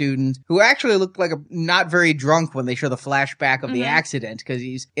medical student, who actually looked like not very drunk when they show the flashback of the accident, because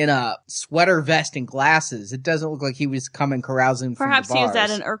he's in a sweater vest and glasses. It doesn't look like he was coming carousing from the bars. Perhaps he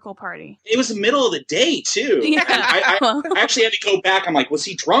was at an Urkel party. It was the middle of the day, too. Yeah. I actually had to go back. I'm like, was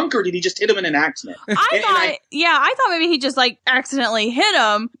he drunk or did he just hit him in an accident? I thought maybe he just like accidentally hit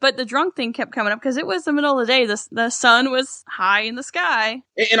him, but the drunk thing kept coming up because it was the middle of the day. The sun was high in the sky.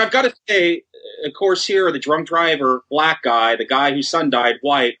 And I've got to say, of course, here, the drunk driver, black guy, the guy whose son died,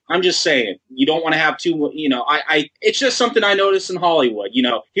 white. I'm just saying, you don't want to have too, it's just something I noticed in Hollywood.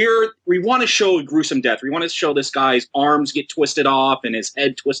 Here we want to show a gruesome death. We want to show this guy's arms get twisted off and his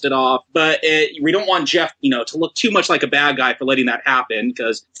head twisted off. But we don't want Jeff, to look too much like a bad guy for letting that happen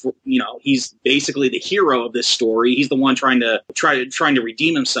because, he's basically the hero of this story. He's the one trying to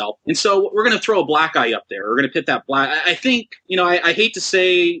redeem himself. And so we're going to throw a black guy up there. We're going to pit that black. I think, I hate to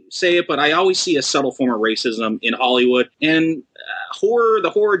say it, but I always see a subtle form of racism in Hollywood. And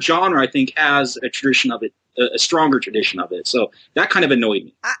the horror genre, I think, has a tradition of it. A stronger tradition of it. So that kind of annoyed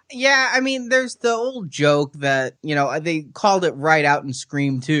me. There's the old joke that, they called it right out in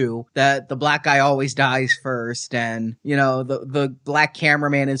Scream 2, that the black guy always dies first. And, the black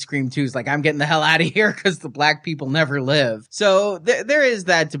cameraman in Scream 2 is like, I'm getting the hell out of here because the black people never live. So there is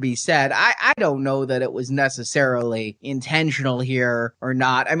that to be said. I don't know that it was necessarily intentional here or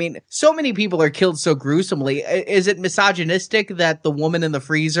not. So many people are killed so gruesomely. Is it misogynistic that the woman in the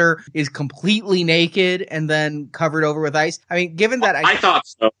freezer is completely naked and then covered over with ice? Given that I thought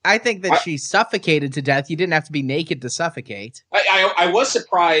so. I think that she suffocated to death. You didn't have to be naked to suffocate. I was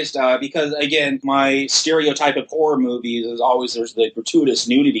surprised because, again, my stereotype of horror movies is always there's the gratuitous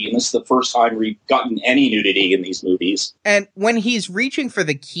nudity, and this is the first time we've gotten any nudity in these movies. And when he's reaching for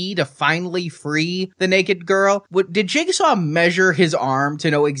the key to finally free the naked girl, did Jigsaw measure his arm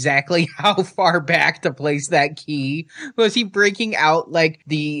to know exactly how far back to place that key? Was he breaking out like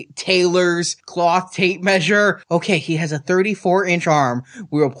the tailor's cloth tape measure? Okay, he has a 34-inch arm.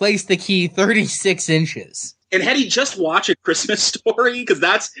 We will place the key 36 inches. And had he just watched A Christmas Story? Because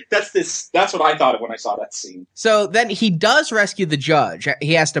that's what I thought of when I saw that scene. So then he does rescue the judge.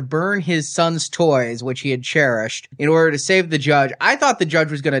 He has to burn his son's toys, which he had cherished, in order to save the judge. I thought the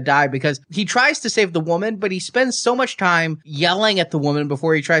judge was going to die because he tries to save the woman, but he spends so much time yelling at the woman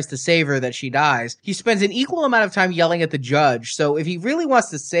before he tries to save her that she dies. He spends an equal amount of time yelling at the judge. So if he really wants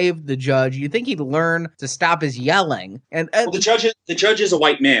to save the judge, you'd think he'd learn to stop his yelling. And well, the judge is a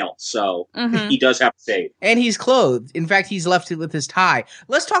white male, so he does have to save. And he's clothed. In fact, he's left with his tie.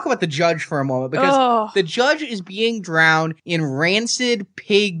 Let's talk about the judge for a moment, because the judge is being drowned in rancid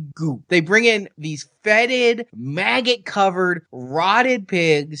pig goop. They bring in these fetid, maggot-covered, rotted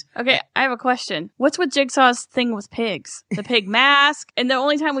pigs. Okay, I have a question. What's with Jigsaw's thing with pigs? The pig mask, and the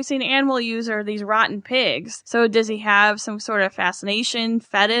only time we see an animal use are these rotten pigs. So does he have some sort of fascination,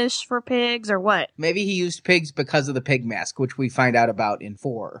 fetish for pigs, or what? Maybe he used pigs because of the pig mask, which we find out about in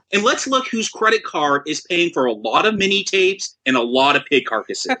 4. And let's look whose credit card is paying for a lot of mini tapes and a lot of pig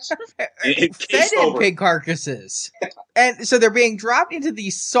carcasses. Fetid pig carcasses. And so they're being dropped into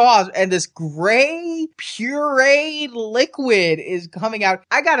these saws, and this gray, pureed liquid is coming out.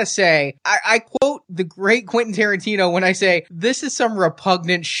 I gotta say, I quote the great Quentin Tarantino when I say, this is some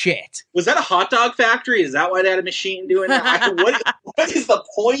repugnant shit. Was that a hot dog factory? Is that why they had a machine doing that? What is the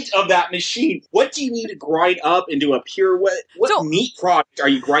point of that machine? What do you need to grind up into a pure... What meat product are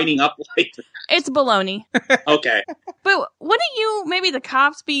you grinding up like that? It's bologna. Okay. But wouldn't maybe the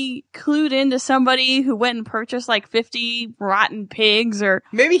cops be clued into somebody who went and purchased like 50 rotten pigs or...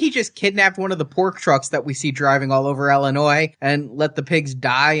 Maybe he just kidnapped one of the pork trucks that we see driving all over Illinois and let the pigs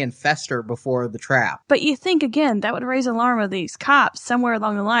die and fester before the trap. But you think, again, that would raise alarm of these cops somewhere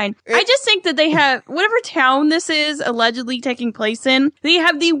along the line. I just think that they have, whatever town this is allegedly taking place in, they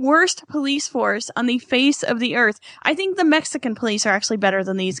have the worst police force on the face of the earth. I think the Mexican police are actually better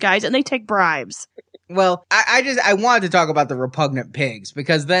than these guys, and they take bribes. Well, I wanted to talk about the repugnant pigs,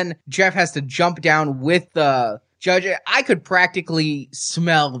 because then Jeff has to jump down with the judge. I could practically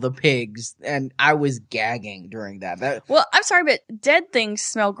smell the pigs, and I was gagging during that. Well, I'm sorry, but dead things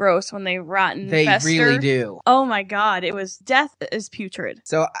smell gross when they rot and fester. They really do. Oh my God, death is putrid.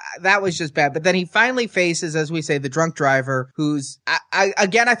 So that was just bad. But then he finally faces, as we say, the drunk driver, who's, I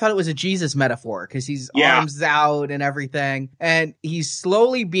thought it was a Jesus metaphor, because he's arms out and everything, and he's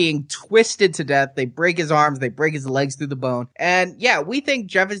slowly being twisted to death. They break his arms, they break his legs through the bone. And yeah, we think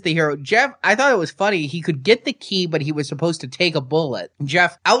Jeff is the hero. Jeff, I thought it was funny, he could get the key, but he was supposed to take a bullet.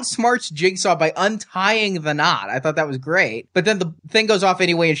 Jeff outsmarts Jigsaw by untying the knot. I thought that was great. But then the thing goes off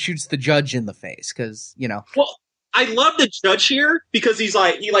anyway and shoots the judge in the face, because, Well, I love the judge here because he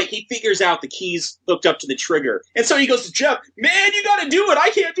figures out the key's hooked up to the trigger. And so he goes to Jeff, man, you gotta do it. I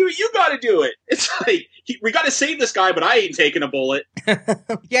can't do it. You gotta do it. It's like, we gotta save this guy, but I ain't taking a bullet.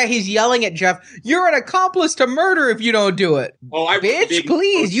 Yeah, he's yelling at Jeff, you're an accomplice to murder if you don't do it. Oh, Bitch,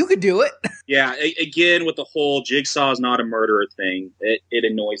 please, you could do it. Yeah, again, with the whole Jigsaw's not a murderer thing, it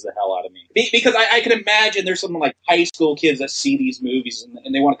annoys the hell out of me. Because I can imagine there's some like high school kids that see these movies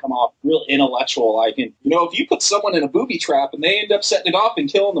and they want to come off real intellectual. Like, if you put someone in a booby trap and they end up setting it off and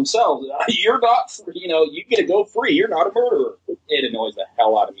killing themselves, you're not, you get to go free. You're not a murderer. It annoys the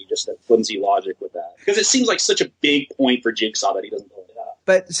hell out of me, just that flimsy logic with that. Because it seems like such a big point for Jigsaw that he doesn't pull it up.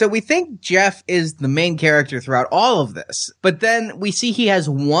 But so we think Jeff is the main character throughout all of this. But then we see he has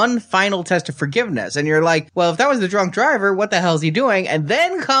one final test of forgiveness. And you're like, well, if that was the drunk driver, what the hell is he doing? And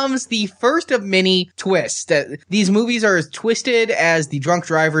then comes the first of many twists. These movies are as twisted as the drunk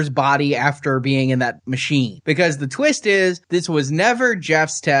driver's body after being in that machine. Because the twist is, this was never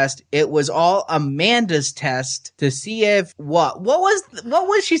Jeff's test. It was all Amanda's test to see if what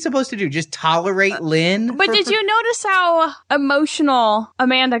was she supposed to do? Just tolerate Lynn? But did you notice how emotional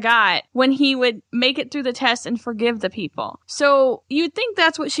Amanda got when he would make it through the test and forgive the people? So you'd think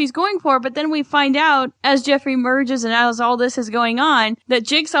that's what she's going for, but then we find out as Jeffrey emerges and as all this is going on that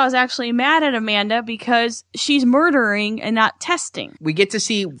Jigsaw is actually mad at Amanda because she's murdering and not testing. We get to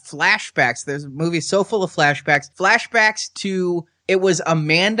see flashbacks. There's a movie so full of flashbacks to, it was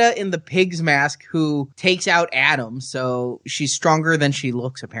Amanda in the pig's mask who takes out Adam, so she's stronger than she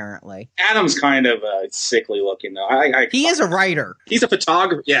looks, apparently. Adam's kind of sickly looking, though. He is a writer. He's a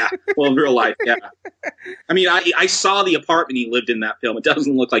photographer. Yeah. Well, in real life, yeah. I mean, I saw the apartment he lived in that film. It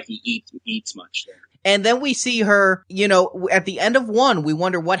doesn't look like he eats much there. And then we see her, at the end of one, we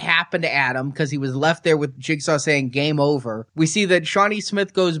wonder what happened to Adam because he was left there with Jigsaw saying game over. We see that Shawnee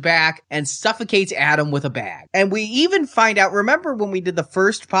Smith goes back and suffocates Adam with a bag. And we even find out, remember when we did the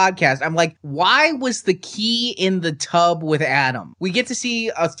first podcast, I'm like, why was the key in the tub with Adam? We get to see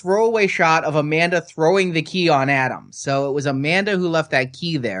a throwaway shot of Amanda throwing the key on Adam. So it was Amanda who left that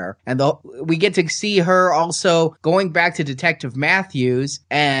key there. And we get to see her also going back to Detective Matthews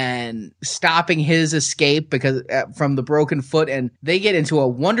and stopping his escape because from the broken foot, and they get into a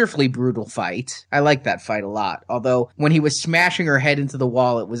wonderfully brutal fight. I like that fight a lot. Although when he was smashing her head into the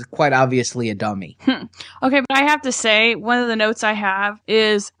wall, it was quite obviously a dummy. Okay, but I have to say, one of the notes I have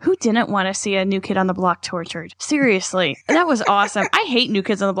is, who didn't want to see a New Kid on the Block tortured? Seriously, that was awesome. I hate New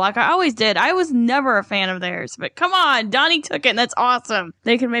Kids on the Block. I always did. I was never a fan of theirs, but come on, Donnie took it, and that's awesome.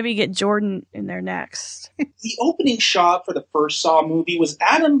 They could maybe get Jordan in there next. The opening shot for the first Saw movie was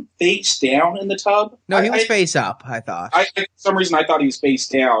Adam face down in the tub. No, he was face up, I thought. For some reason, I thought he was face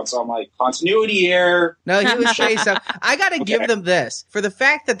down, so I'm like, continuity error. No, he was face up. I gotta give them this. For the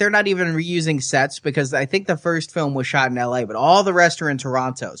fact that they're not even reusing sets, because I think the first film was shot in LA, but all the rest are in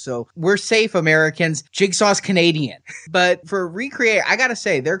Toronto. So we're safe, Americans. Jigsaw's Canadian. But for Recreate, I gotta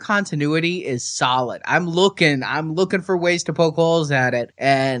say, their continuity is solid. I'm looking for ways to poke holes at it,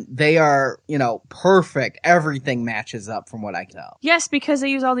 and they are, perfect. Everything matches up from what I can tell. Yes, because they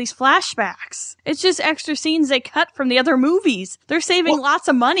use all these flashbacks. It's just extra scenes they cut from the other movies. They're saving lots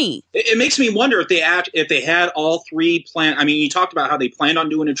of money. It makes me wonder if they had all three planned. I mean, you talked about how they planned on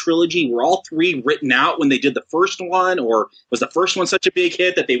doing a trilogy. Were all three written out when they did the first one, or was the first one such a big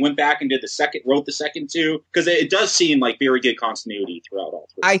hit that they went back and wrote the second two? Because it does seem like very good continuity throughout all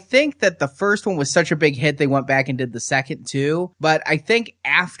three. I think that the first one was such a big hit they went back and did the second two, but I think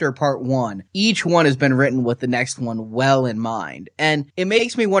after part one, each one has been written with the next one well in mind. And it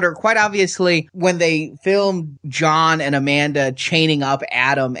makes me wonder, quite obviously, when they filmed John and Amanda chaining up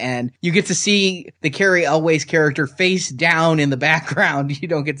Adam, and you get to see the Carrie Elways character face down in the background. You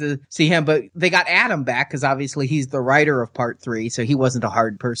don't get to see him, but they got Adam back because obviously he's the writer of part three, so he wasn't a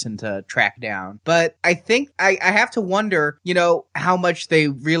hard person to track down. But I think I have to wonder, how much they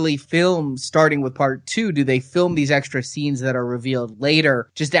really film starting with part two. Do they film these extra scenes that are revealed later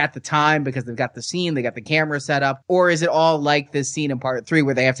just at the time because they've got the scene, they got the camera set up? Or is it all like this scene in part three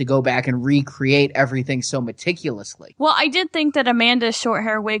where they have to go back and recreate everything so meticulously? Well, I did think that Amanda's short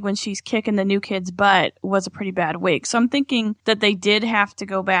hair wig when she's kicking the new kid's butt was a pretty bad wig. So I'm thinking that they did have to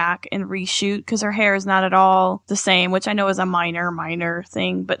go back and reshoot because her hair is not at all the same, which I know is a minor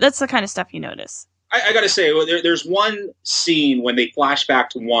thing, but that's the kind of stuff you notice. I got to say, there's one scene when they flash back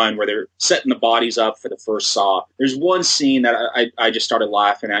to one where they're setting the bodies up for the first Saw. There's one scene that I just started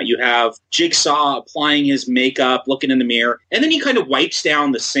laughing at. You have Jigsaw applying his makeup, looking in the mirror, and then he kind of wipes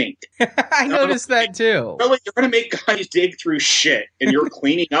down the sink. I noticed that too. Really, you're going to make guys dig through shit, and you're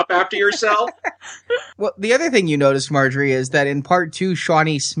cleaning up after yourself? Well, the other thing you noticed, Marjorie, is that in part two,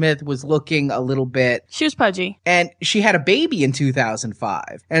 Shawnee Smith was looking a little bit... She was pudgy. And she had a baby in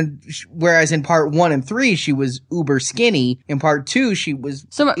 2005. And whereas in part 1 and 3, she was uber skinny. In part 2, she was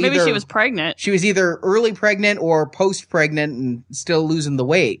So maybe she was pregnant. She was either early pregnant or post-pregnant and still losing the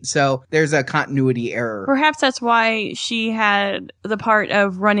weight. So there's a continuity error. Perhaps that's why she had the part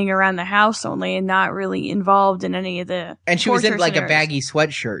of running around the house only and not really involved in any of the And she was in like scenarios. a baggy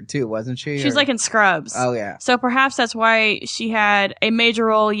sweatshirt too, wasn't she? She was like in Scrubs. Oh, yeah. So perhaps that's why she had a major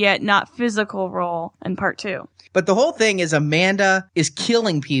role yet not physical role in part 2. But the whole thing is Amanda is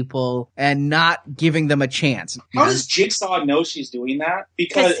killing people and not giving them a chance. How does Jigsaw know she's doing that?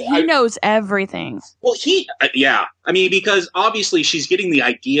 Because he knows everything. Well, yeah. I mean, because obviously she's getting the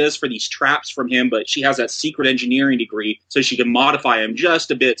ideas for these traps from him, but she has that secret engineering degree, so she can modify them just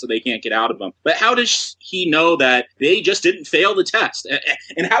a bit so they can't get out of them. But how does he know that they just didn't fail the test?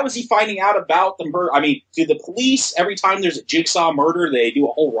 And how is he finding out about the murder? I mean, do the police, every time there's a Jigsaw murder, they do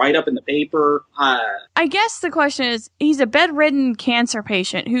a whole write-up in the paper? I guess the question is, he's a bedridden cancer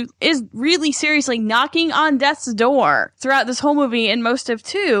patient who is really seriously knocking on death's door throughout this whole movie and most of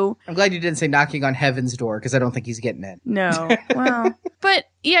 2. I'm glad you didn't say knocking on heaven's door, because I don't think he's getting it. No. Well, but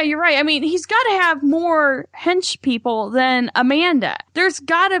yeah, you're right. I mean, he's got to have more hench people than Amanda. There's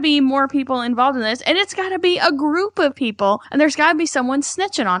got to be more people involved in this, and it's got to be a group of people, and there's got to be someone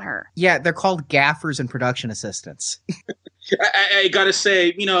snitching on her. Yeah, they're called gaffers and production assistants. I gotta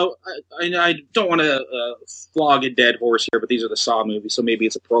say, I don't want to flog a dead horse here, but these are the Saw movies, so maybe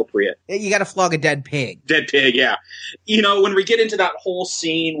it's appropriate. You gotta flog a dead pig. Dead pig, yeah. When we get into that whole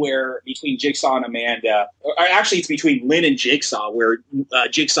scene where between Jigsaw and Amanda, or actually it's between Lynn and Jigsaw, where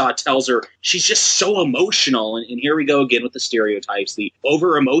Jigsaw tells her she's just so emotional, and here we go again with the stereotypes, the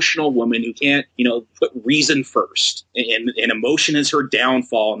over-emotional woman who can't, put reason first, and emotion is her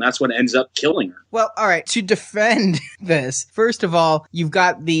downfall, and that's what ends up killing her. Well, all right, to defend this, first of all, you've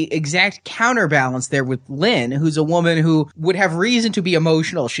got the exact counterbalance there with Lynn, who's a woman who would have reason to be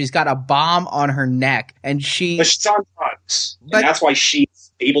emotional. She's got a bomb on her neck, and But she's on drugs, and that's why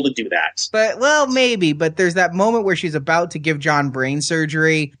she's able to do that. But, well, maybe, but there's that moment where she's about to give John brain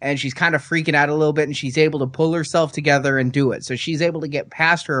surgery, and she's kind of freaking out a little bit, and she's able to pull herself together and do it. So she's able to get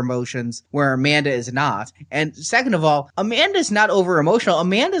past her emotions, where Amanda is not. And second of all, Amanda's not over-emotional.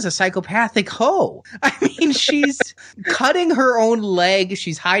 Amanda's a psychopathic hoe. I mean, she's cutting her own leg,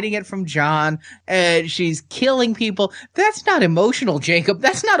 she's hiding it from John, and she's killing people. That's not emotional, Jacob.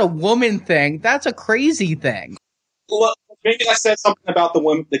 That's not a woman thing. That's a crazy thing. Well, maybe that says something about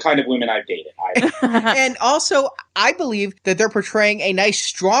the kind of women I've dated. And also, I believe that they're portraying a nice,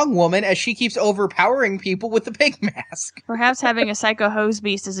 strong woman as she keeps overpowering people with the pig mask. Perhaps having a psycho hose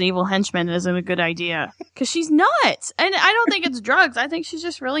beast as an evil henchman isn't a good idea. Because she's nuts. And I don't think it's drugs. I think she's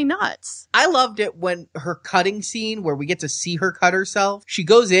just really nuts. I loved it when her cutting scene, where we get to see her cut herself, she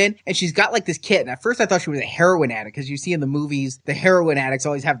goes in and she's got like this kit. And at first I thought she was a heroin addict, because you see in the movies, the heroin addicts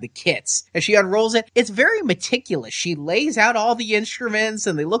always have the kits. As she unrolls it, it's very meticulous. She lays lays out all the instruments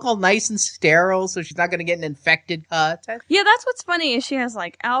and they look all nice and sterile, so she's not going to get an infected cut. Yeah, that's what's funny is she has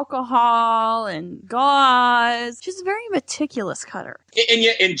like alcohol and gauze. She's a very meticulous cutter.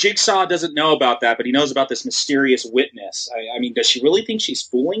 And Jigsaw doesn't know about that, but he knows about this mysterious witness. I mean, does she really think she's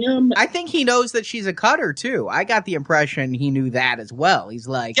fooling him? I think he knows that she's a cutter, too. I got the impression he knew that as well. He's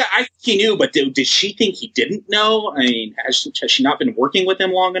like... Yeah, I think he knew, but did she think he didn't know? I mean, has she not been working with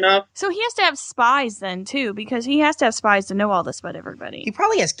him long enough? So he has to have spies then, too, because he has to have spies to know all this about everybody. He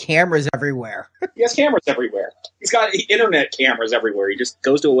probably has cameras everywhere. He has cameras everywhere. He's got internet cameras everywhere. He just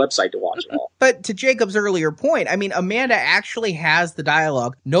goes to a website to watch it all. But to Jacob's earlier point, I mean, Amanda actually has the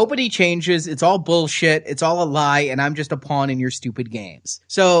dialogue. Nobody changes. It's all bullshit. It's all a lie, and I'm just a pawn in your stupid games.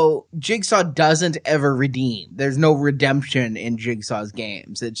 So Jigsaw doesn't ever redeem. There's no redemption in Jigsaw's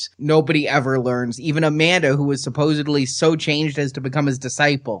games. It's nobody ever learns. Even Amanda, who was supposedly so changed as to become his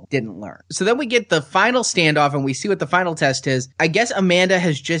disciple, didn't learn. So then we get the final standoff, and we see what the final test is. I guess Amanda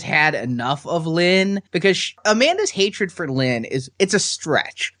has just had enough of Lynn, because Amanda's hatred for Lynn it's a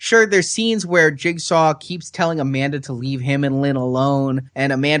stretch. Sure, there's scenes where Jigsaw keeps telling Amanda to leave him and Lynn alone,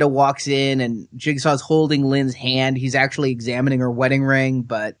 and Amanda walks in and Jigsaw's holding Lynn's hand. He's actually examining her wedding ring,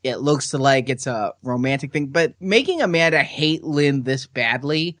 but it looks like it's a romantic thing. But making Amanda hate Lynn this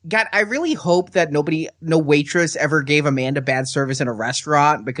badly, God, I really hope that no waitress ever gave Amanda bad service in a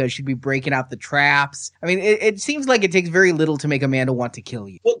restaurant because she'd be breaking out the traps. I mean, it seems like it takes very little to make Amanda want to kill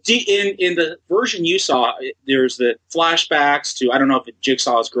you. Well, in the version you saw, there's the flashbacks to, I don't know if it's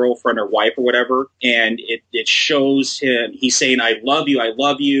Jigsaw's girlfriend or wife or whatever, and it shows him, he's saying, I love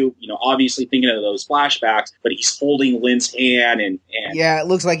you, obviously thinking of those flashbacks, but he's holding Lynn's hand and yeah, it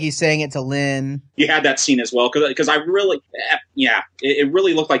looks like he's saying it to Lynn. You had that scene as well, because I really, it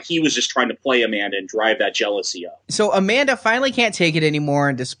really looked like he was just trying to play Amanda and drive that jealousy up. So Amanda finally can't take it anymore,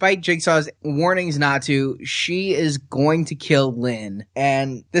 and despite Jigsaw's warnings not to, she is going to kill Lynn.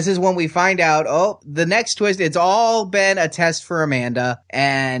 And this is when we find out, the next twist, it's all been a test for Amanda,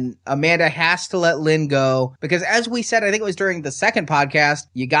 and Amanda has to let Lynn go, because as we said, I think it was during the second podcast,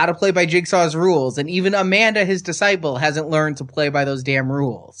 you gotta play by Jigsaw's rules, and even Amanda, his disciple, hasn't learned to play by those damn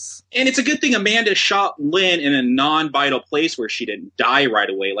rules. And it's a good thing Amanda shot Lynn in a non-vital place where she didn't die right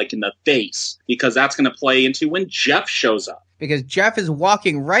away, like in the face, because that's going to play into when Jeff shows up. Because Jeff is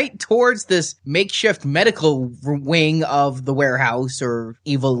walking right towards this makeshift medical wing of the warehouse or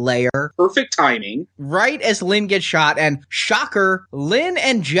evil lair. Perfect timing. Right as Lynn gets shot, and shocker, Lynn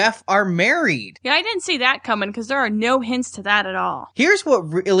and Jeff are married. Yeah, I didn't see that coming because there are no hints to that at all. Here's what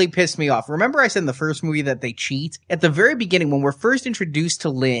really pissed me off. Remember I said in the first movie that they cheat? At the very beginning, when we're first introduced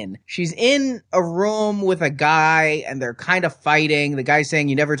to Lynn, she's in a room with a guy and they're kind of fighting. The guy's saying,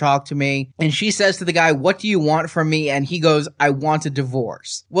 you never talk to me. And she says to the guy, what do you want from me? And he goes, I want a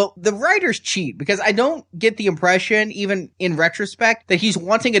divorce. Well, the writers cheat because I don't get the impression, even in retrospect, that he's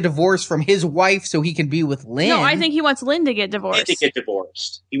wanting a divorce from his wife so he can be with Lynn. No, I think he wants Lynn to get divorced.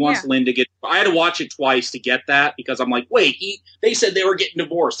 He wants Lynn to get... I had to watch it twice to get that because I'm like, wait, they said they were getting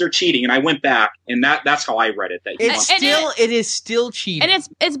divorced. They're cheating. And I went back and that's how I read it. That it is still cheating. And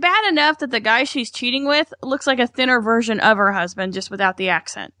it's bad enough that the guy she's cheating with looks like a thinner version of her husband just without the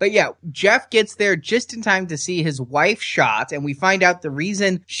accent. But yeah, Jeff gets there just in time to see his wife shot, and we find out the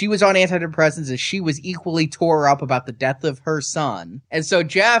reason she was on antidepressants is she was equally tore up about the death of her son. And so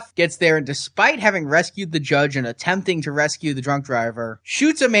Jeff gets there, and despite having rescued the judge and attempting to rescue the drunk driver,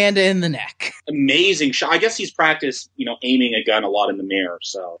 shoots Amanda in the neck. Amazing shot. I guess he's practiced, aiming a gun a lot in the mirror.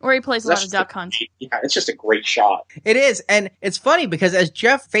 So, or he plays a lot of duck hunt. Yeah, it's just a great shot. It is, and it's funny because as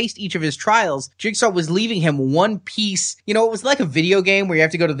Jeff faced each of his trials, Jigsaw was leaving him one piece. It was like a video game where you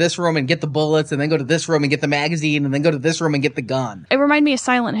have to go to this room and get the bullets, and then go to this room and get the magazine, and then go to this room and get the gun. It reminded me of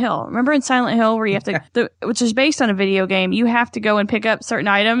Silent Hill. Remember in Silent Hill where you have to, which is based on a video game, you have to go and pick up certain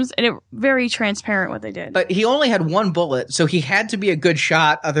items, and it very transparent what they did. But he only had one bullet, so he had to be a good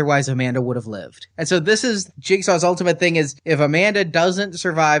shot, otherwise Amanda would have lived. And so this is Jigsaw's ultimate thing is, if Amanda doesn't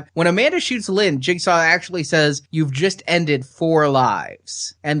survive, when Amanda shoots Lynn, Jigsaw actually says, you've just ended 4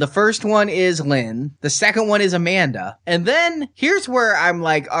 lives. And the first one is Lynn, the second one is Amanda, and then here's where I'm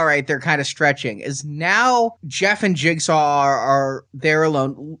like, all right, they're kind of stretching, is now Jeff and Jigsaw are there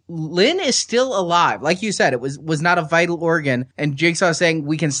alone. Lynn is still alive. Like you said, it was not a vital organ, and Jigsaw saying,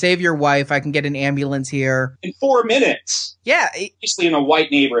 we can save your wife, I can get an ambulance here. In 4 minutes. Yeah. Obviously in a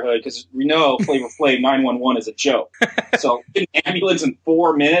white neighborhood, because we know Flavor Flav 911 is a joke. So, an ambulance in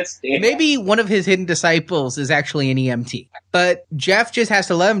 4 minutes? Damn. Maybe one of his hidden disciples is actually an EMT. But Jeff just has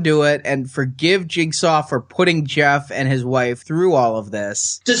to let him do it and forgive Jigsaw for putting Jeff and his wife through all of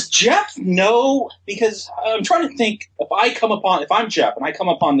this. Does Jeff know? Because I'm trying to think, if I'm Jeff and I come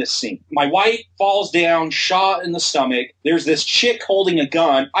upon this scene, my wife falls down, shot in the stomach, there's this chick holding a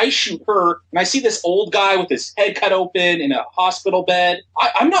gun, I shoot her, and I see this old guy with his head cut open in a hospital bed.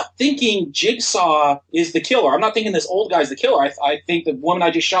 I'm not thinking Jigsaw is the killer. I'm not thinking this old guy's the killer. I think the woman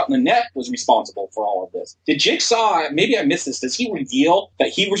I just shot in the neck was responsible for all of this. Did Jigsaw, maybe I missed this, does he reveal that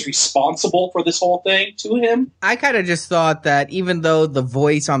he was responsible for this whole thing to him? I kind of just thought that even though the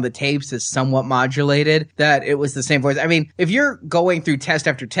voice on the tapes is somewhat modulated, that it was the same voice. I mean, if you're going through test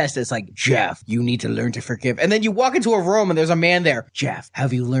after test, it's like, Jeff, you need to learn to forgive. And then you walk into a room and there's a man there. Jeff,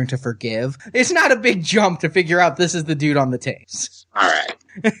 have you learned to forgive? It's not a big jump to figure out this is the dude on the tapes. All right.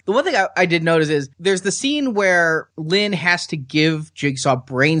 The one thing I did notice is there's the scene where Lynn has to give Jigsaw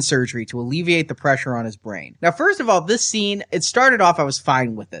brain surgery to alleviate the pressure on his brain. Now, first of all, this scene, it started off, I was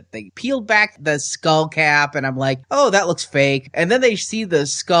fine with it. They peeled back the skull cap and I'm like, oh, that looks fake. And then they see the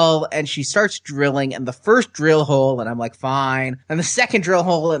skull and she starts drilling and the first drill hole and I'm like, fine. And the second drill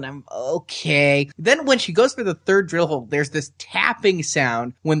hole and I'm okay. Then when she goes for the third drill hole, there's this tapping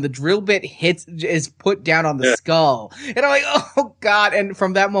sound when the drill bit is put down on the skull. And I'm like, oh God. And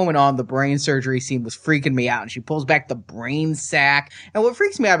from that moment on, the brain surgery scene was freaking me out. And she pulls back the brain sac. And what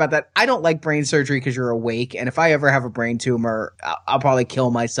freaks me out about that, I don't like brain surgery because you're awake. And if I ever have a brain tumor, I'll probably kill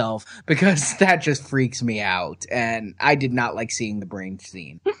myself because that just freaks me out. And I did not like seeing the brain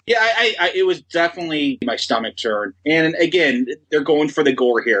scene. Yeah, it was definitely my stomach turned. And again, they're going for the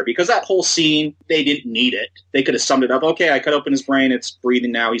gore here because that whole scene, they didn't need it. They could have summed it up. Okay, I cut open his brain. It's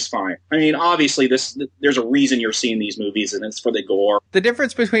breathing now. He's fine. I mean, obviously, there's a reason you're seeing these movies, and it's for the gore. The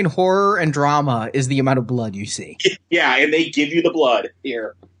difference between horror and drama is the amount of blood you see. Yeah, and they give you the blood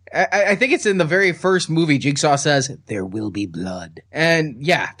here. I think it's in the very first movie, Jigsaw says, there will be blood. And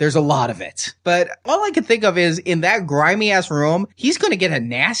yeah, there's a lot of it. But all I can think of is in that grimy ass room, he's going to get a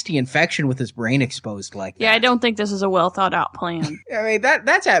nasty infection with his brain exposed like that. Yeah, I don't think this is a well thought out plan. I mean,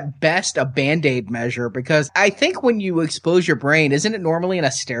 that's at best a Band-Aid measure because I think when you expose your brain, isn't it normally in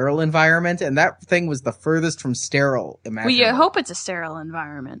a sterile environment? And that thing was the furthest from sterile imaginable. Well, you hope it's a sterile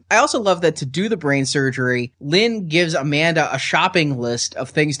environment. I also love that to do the brain surgery, Lynn gives Amanda a shopping list of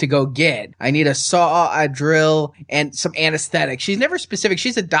things to go get. I need a saw, a drill, and some anesthetic. She's never specific.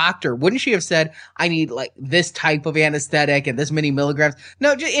 She's a doctor. Wouldn't she have said, I need like this type of anesthetic and this many milligrams?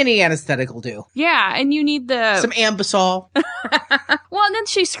 No, just any anesthetic will do. Yeah, and you need some Ambisol. Well, and then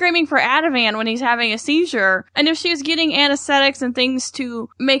she's screaming for Ativan when he's having a seizure. And if she was getting anesthetics and things to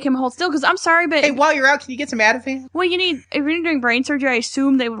make him hold still, because I'm sorry, but... Hey, while you're out, can you get some Ativan? Well, if you're doing brain surgery, I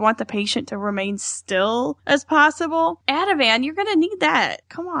assume they would want the patient to remain still as possible. Ativan, you're going to need that.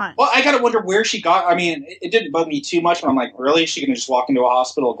 Come on. Well, I gotta wonder where she got... I mean, it didn't bug me too much, but I'm like, really? Is she gonna just walk into a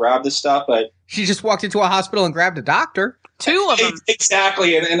hospital, grab this stuff? But she just walked into a hospital and grabbed a doctor. Two of them.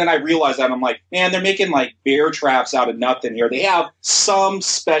 Exactly. And then I realized that. I'm like, man, they're making like bear traps out of nothing here. They have some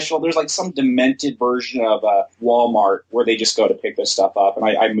special, there's like some demented version of Walmart where they just go to pick this stuff up. And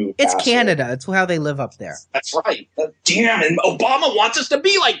I moved It's past Canada. it. It's how they live up there. That's right. Damn, and Obama wants us to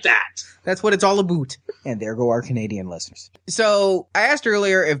be like that. That's what it's all about. And there go our Canadian listeners. So I asked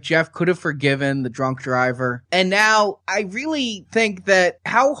earlier if Jeff could have forgiven the drunk driver. And now I really think that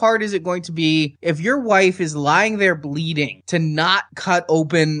how hard is it going to be if your wife is lying there bleeding to not cut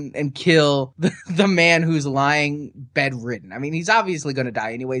open and kill the man who's lying bedridden? I mean, he's obviously going to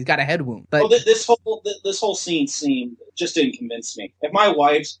die anyway. He's got a head wound. But well, this whole scene just didn't convince me. If my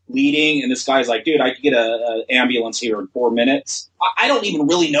wife's bleeding and this guy's like, dude, I could get an ambulance here in 4 minutes. I don't even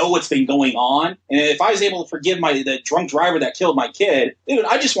really know what's been going on. And if I was able to forgive the drunk driver that killed my kid, dude,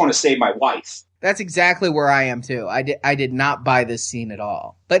 I just want to save my wife. That's exactly where I am too. I did not buy this scene at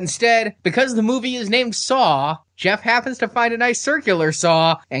all. But instead, because the movie is named Saw, Jeff happens to find a nice circular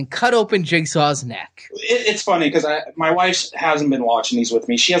saw and cut open Jigsaw's neck. It's funny because my wife hasn't been watching these with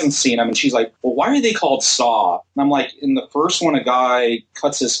me. She hasn't seen them, and she's like, well, why are they called Saw? And I'm like, in the first one, a guy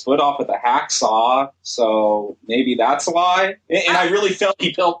cuts his foot off with a hacksaw, so maybe that's why. And I really felt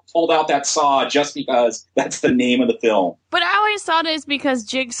he pulled out that saw just because that's the name of the film. But I always thought it's because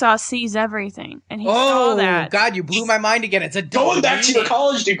Jigsaw sees everything, and he saw that. Oh, God, you blew my mind again. It's a going back to your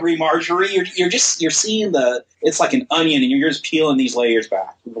college degree, Marjorie. You're seeing it's like an onion, and you're just peeling these layers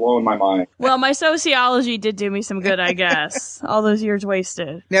back. You're blowing my mind. Well, my sociology did do me some good, I guess. All those years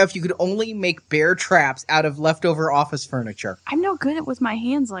wasted. Now, if you could only make bear traps out of leftover office furniture. I'm no good at with my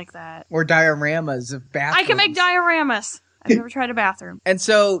hands like that. Or dioramas of bathrooms. I can make dioramas. I've never tried a bathroom. And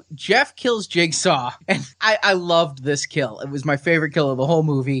so Jeff kills Jigsaw, and I loved this kill. It was my favorite kill of the whole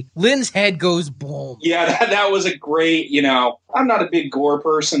movie. Lynn's head goes boom. Yeah, that was a great, I'm not a big gore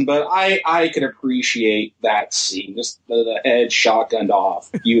person, but I could appreciate that scene. Just the head shotgunned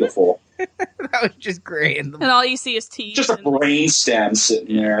off. Beautiful. That was just great. And all you see is teeth. Just a brain stem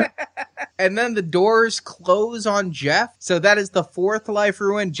sitting there. And then the doors close on Jeff. So that is the fourth life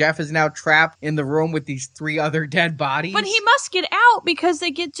ruined. Jeff is now trapped in the room with these 3 other dead bodies. But he must get out because they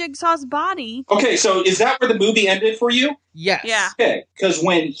get Jigsaw's body. Okay, so is that where the movie ended for you? Yes. Yeah. Okay, because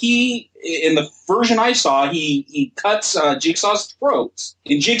when in the version I saw, he cuts Jigsaw's throat,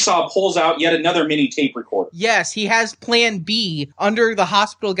 and Jigsaw pulls out yet another mini tape recorder. Yes, he has plan B under the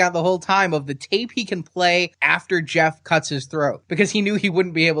hospital gown the whole time of the tape he can play after Jeff cuts his throat, because he knew he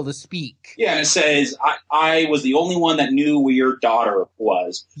wouldn't be able to speak. Yeah, and it says, I was the only one that knew where your daughter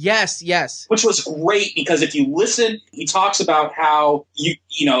was. Yes. Which was great, because if you listen, he talks about how,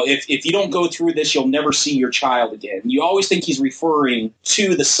 if you don't go through this, you'll never see your child again. You always think he's referring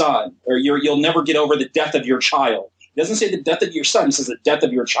to the son, or you'll never get over the death of your child. He doesn't say the death of your son, he says the death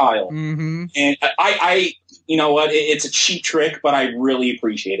of your child. Mm-hmm. And I you know what, it's a cheap trick, but I really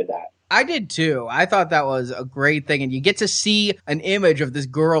appreciated that. I did too. I thought that was a great thing. And you get to see an image of this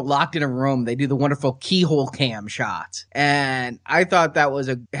girl locked in a room. They do the wonderful keyhole cam shot. And I thought that was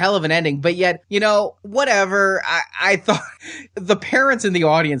a hell of an ending. But yet, whatever. I thought the parents in the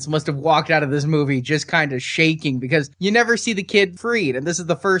audience must have walked out of this movie just kind of shaking, because you never see the kid freed. And this is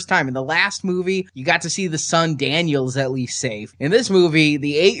the first time. In the last movie, you got to see the son Daniel's at least safe. In this movie,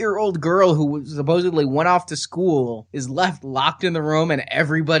 the 8-year-old girl who supposedly went off to school is left locked in the room, and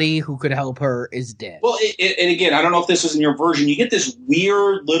everybody who could help her is dead. Well, and again, I don't know if this was in your version, you get this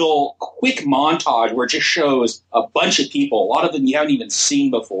weird little quick montage where it just shows a bunch of people, a lot of them you haven't even seen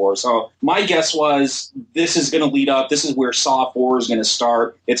before. So my guess was this is going to lead up, this is where Saw 4 is going to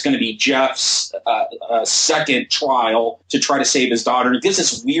start. It's going to be Jeff's second trial to try to save his daughter. And it gives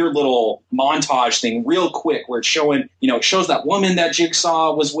this weird little montage thing real quick where it's showing, it shows that woman that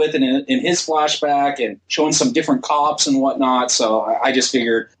Jigsaw was with in his flashback, and showing some different cops and whatnot. So I just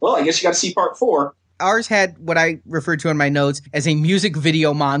figured, well, I guess you got to see part 4. Ours had what I referred to in my notes as a music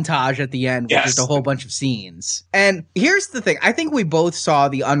video montage at the end, with Yes. just a whole bunch of scenes. And here's the thing. I think we both saw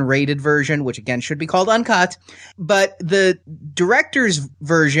the unrated version, which again should be called uncut. But the director's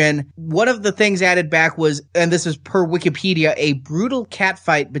version, one of the things added back was, and this is per Wikipedia, a brutal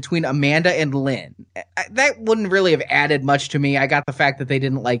catfight between Amanda and Lynn. That wouldn't really have added much to me. I got the fact that they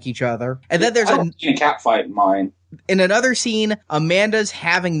didn't like each other. And then there's I don't see a cat fight in mine. in another scene, Amanda's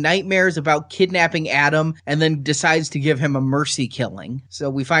having nightmares about kidnapping Adam and then decides to give him a mercy killing. So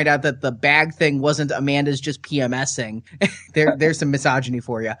we find out that the bag thing wasn't Amanda's just PMSing. There's some misogyny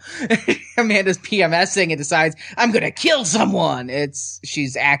for you. Amanda's PMSing and decides, I'm going to kill someone.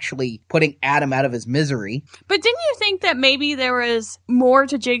 She's actually putting Adam out of his misery. But didn't you think that maybe there was more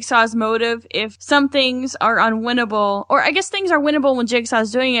to Jigsaw's motive if some things are unwinnable? Or I guess things are winnable when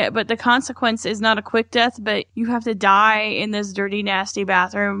Jigsaw's doing it, but the consequence is not a quick death, but you have to die in this dirty, nasty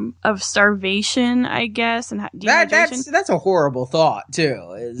bathroom of starvation, I guess, and dehydration. That's a horrible thought,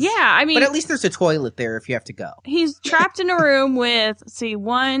 too. Yeah, I mean... But at least there's a toilet there if you have to go. He's trapped in a room with,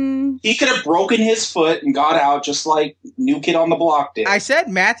 one... He could have broken his foot and got out just like New Kid on the Block did. I said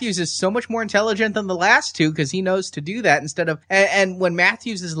Matthews is so much more intelligent than the last two because he knows to do that instead of... And when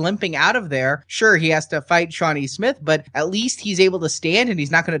Matthews is limping out of there, sure, he has to fight Shawnee Smith, but at least he's able to stand and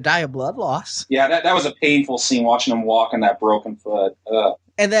he's not going to die of blood loss. Yeah, that was a painful scene, watching him walk on that broken foot.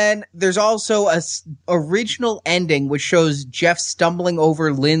 And then there's also a original ending which shows Jeff stumbling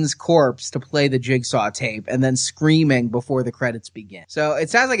over Lynn's corpse to play the Jigsaw tape and then screaming before the credits begin. So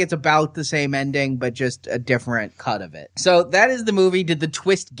it sounds like it's about the same ending, but just a different cut of it. So that is the movie. Did the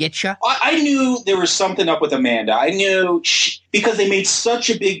twist get you? I knew there was something up with Amanda. I knew because they made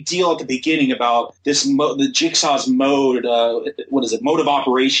such a big deal at the beginning about this the Jigsaw's mode. Mode of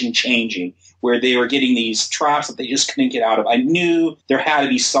operation changing, where they were getting these traps that they just couldn't get out of. I knew there had to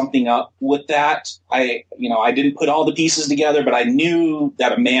be something up with that. I didn't put all the pieces together, but I knew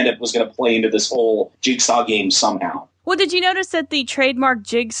that Amanda was going to play into this whole Jigsaw game somehow. Well, did you notice that the trademark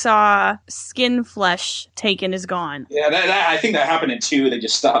Jigsaw skin flesh taken is gone? Yeah, I think that happened in 2. They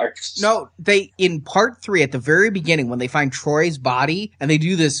just stopped. No, in part 3, at the very beginning, when they find Troy's body, and they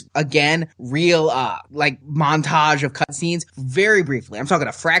do this, again, real, montage of cutscenes, very briefly. I'm talking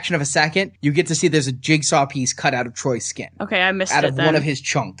a fraction of a second. You get to see there's a Jigsaw piece cut out of Troy's skin. Okay, I missed out it of then. one of his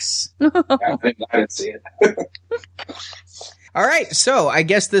chunks. I didn't see it. All right, so I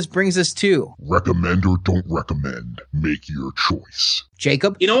guess this brings us to... Recommend or don't recommend, make your choice.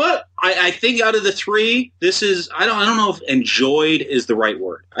 Jacob? You know what? I think out of the three, this is I don't know if enjoyed is the right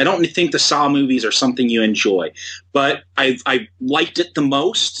word. I don't think the Saw movies are something you enjoy, but I liked it the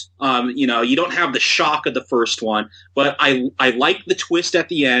most. You don't have the shock of the first one, but I like the twist at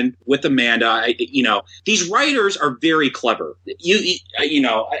the end with Amanda. These writers are very clever.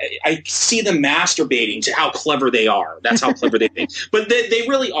 I see them masturbating to how clever they are. That's how clever they think. But they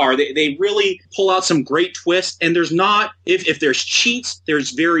really are. They really pull out some great twists. And there's not if there's cheats, there's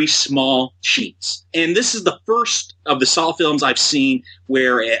very small cheats. And this is the first of the Saw films I've seen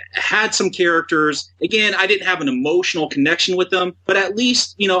where it had some characters. Again, I didn't have an emotional connection with them, but at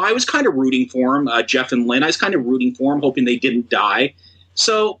least, I was kind of rooting for them, Jeff and Lynn. I was kind of rooting for them, hoping they didn't die.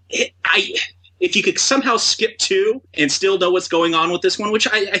 So if you could somehow skip 2 and still know what's going on with this one, which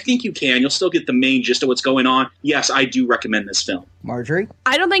I think you can, you'll still get the main gist of what's going on. Yes, I do recommend this film. Marjorie?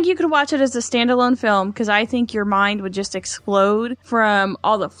 I don't think you could watch it as a standalone film because I think your mind would just explode from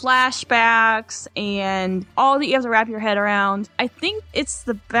all the flashbacks and all that you have to wrap your head around. I think it's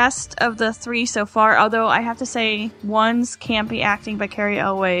the best of the 3 so far, although I have to say one's campy acting by Carrie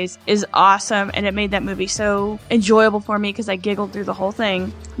Elways is awesome, and it made that movie so enjoyable for me because I giggled through the whole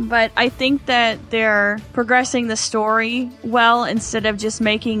thing. But I think that they're progressing the story well instead of just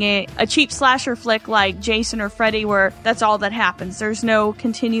making it a cheap slasher flick like Jason or Freddy where that's all that happens. There's no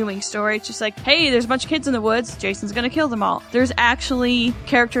continuing story. It's just like, hey, there's a bunch of kids in the woods. Jason's going to kill them all. There's actually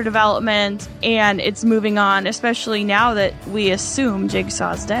character development and it's moving on, especially now that we assume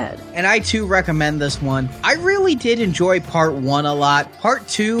Jigsaw's dead. And I too recommend this one. I really did enjoy part 1 a lot. Part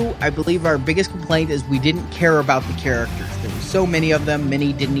 2, I believe our biggest complaint is we didn't care about the characters. There were so many of them.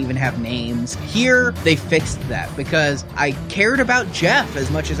 Many didn't even have names. Here, they fixed that because I cared about Jeff as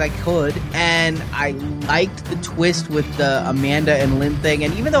much as I could, and I liked the twist with the Amanda and Lynn thing,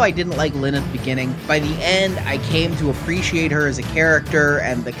 and even though I didn't like Lynn at the beginning, by the end, I came to appreciate her as a character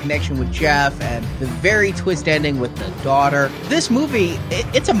and the connection with Jeff and the very twist ending with the daughter. This movie,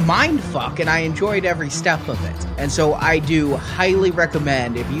 it's a mind fuck, and I enjoyed every step of it. And so I do highly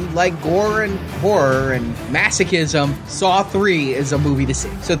recommend, if you like gore and horror and masochism, Saw 3 is a movie to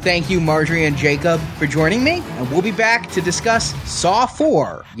see. So thank you, Marjorie and Jacob, for joining me, and we'll be back to discuss Saw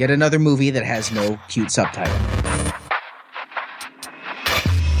 4, yet another movie that has no cute subtitle.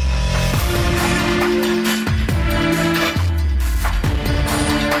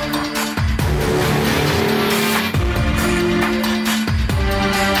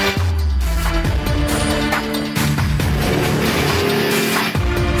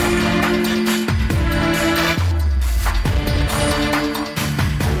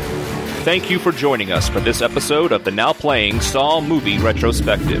 Thank you for joining us for this episode of the Now Playing Saw Movie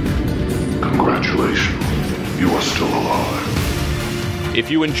Retrospective. Congratulations, you are still alive. If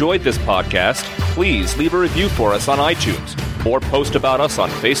you enjoyed this podcast, please leave a review for us on iTunes or post about us on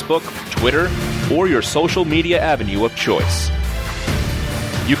Facebook, Twitter, or your social media avenue of choice.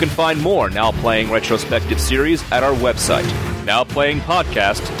 You can find more Now Playing Retrospective series at our website,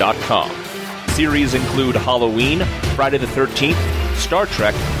 nowplayingpodcast.com. Series include Halloween, Friday the 13th, Star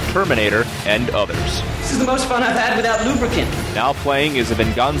Trek, Terminator, and others. This is the most fun I've had without lubricant. Now Playing is a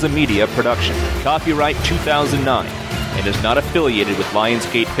Venganza Media production, copyright 2009, and is not affiliated with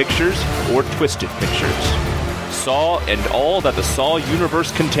Lionsgate Pictures or Twisted Pictures. Saw and all that the Saw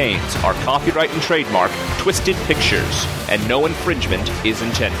universe contains are copyright and trademark Twisted Pictures, and no infringement is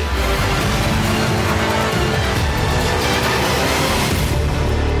intended.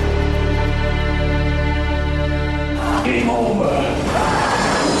 Game over.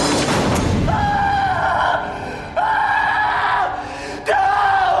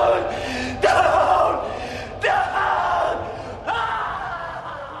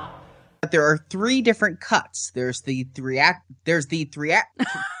 There are 3 different cuts. There's the It's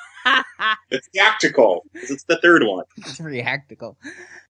tactical. It's the third one. It's reactical.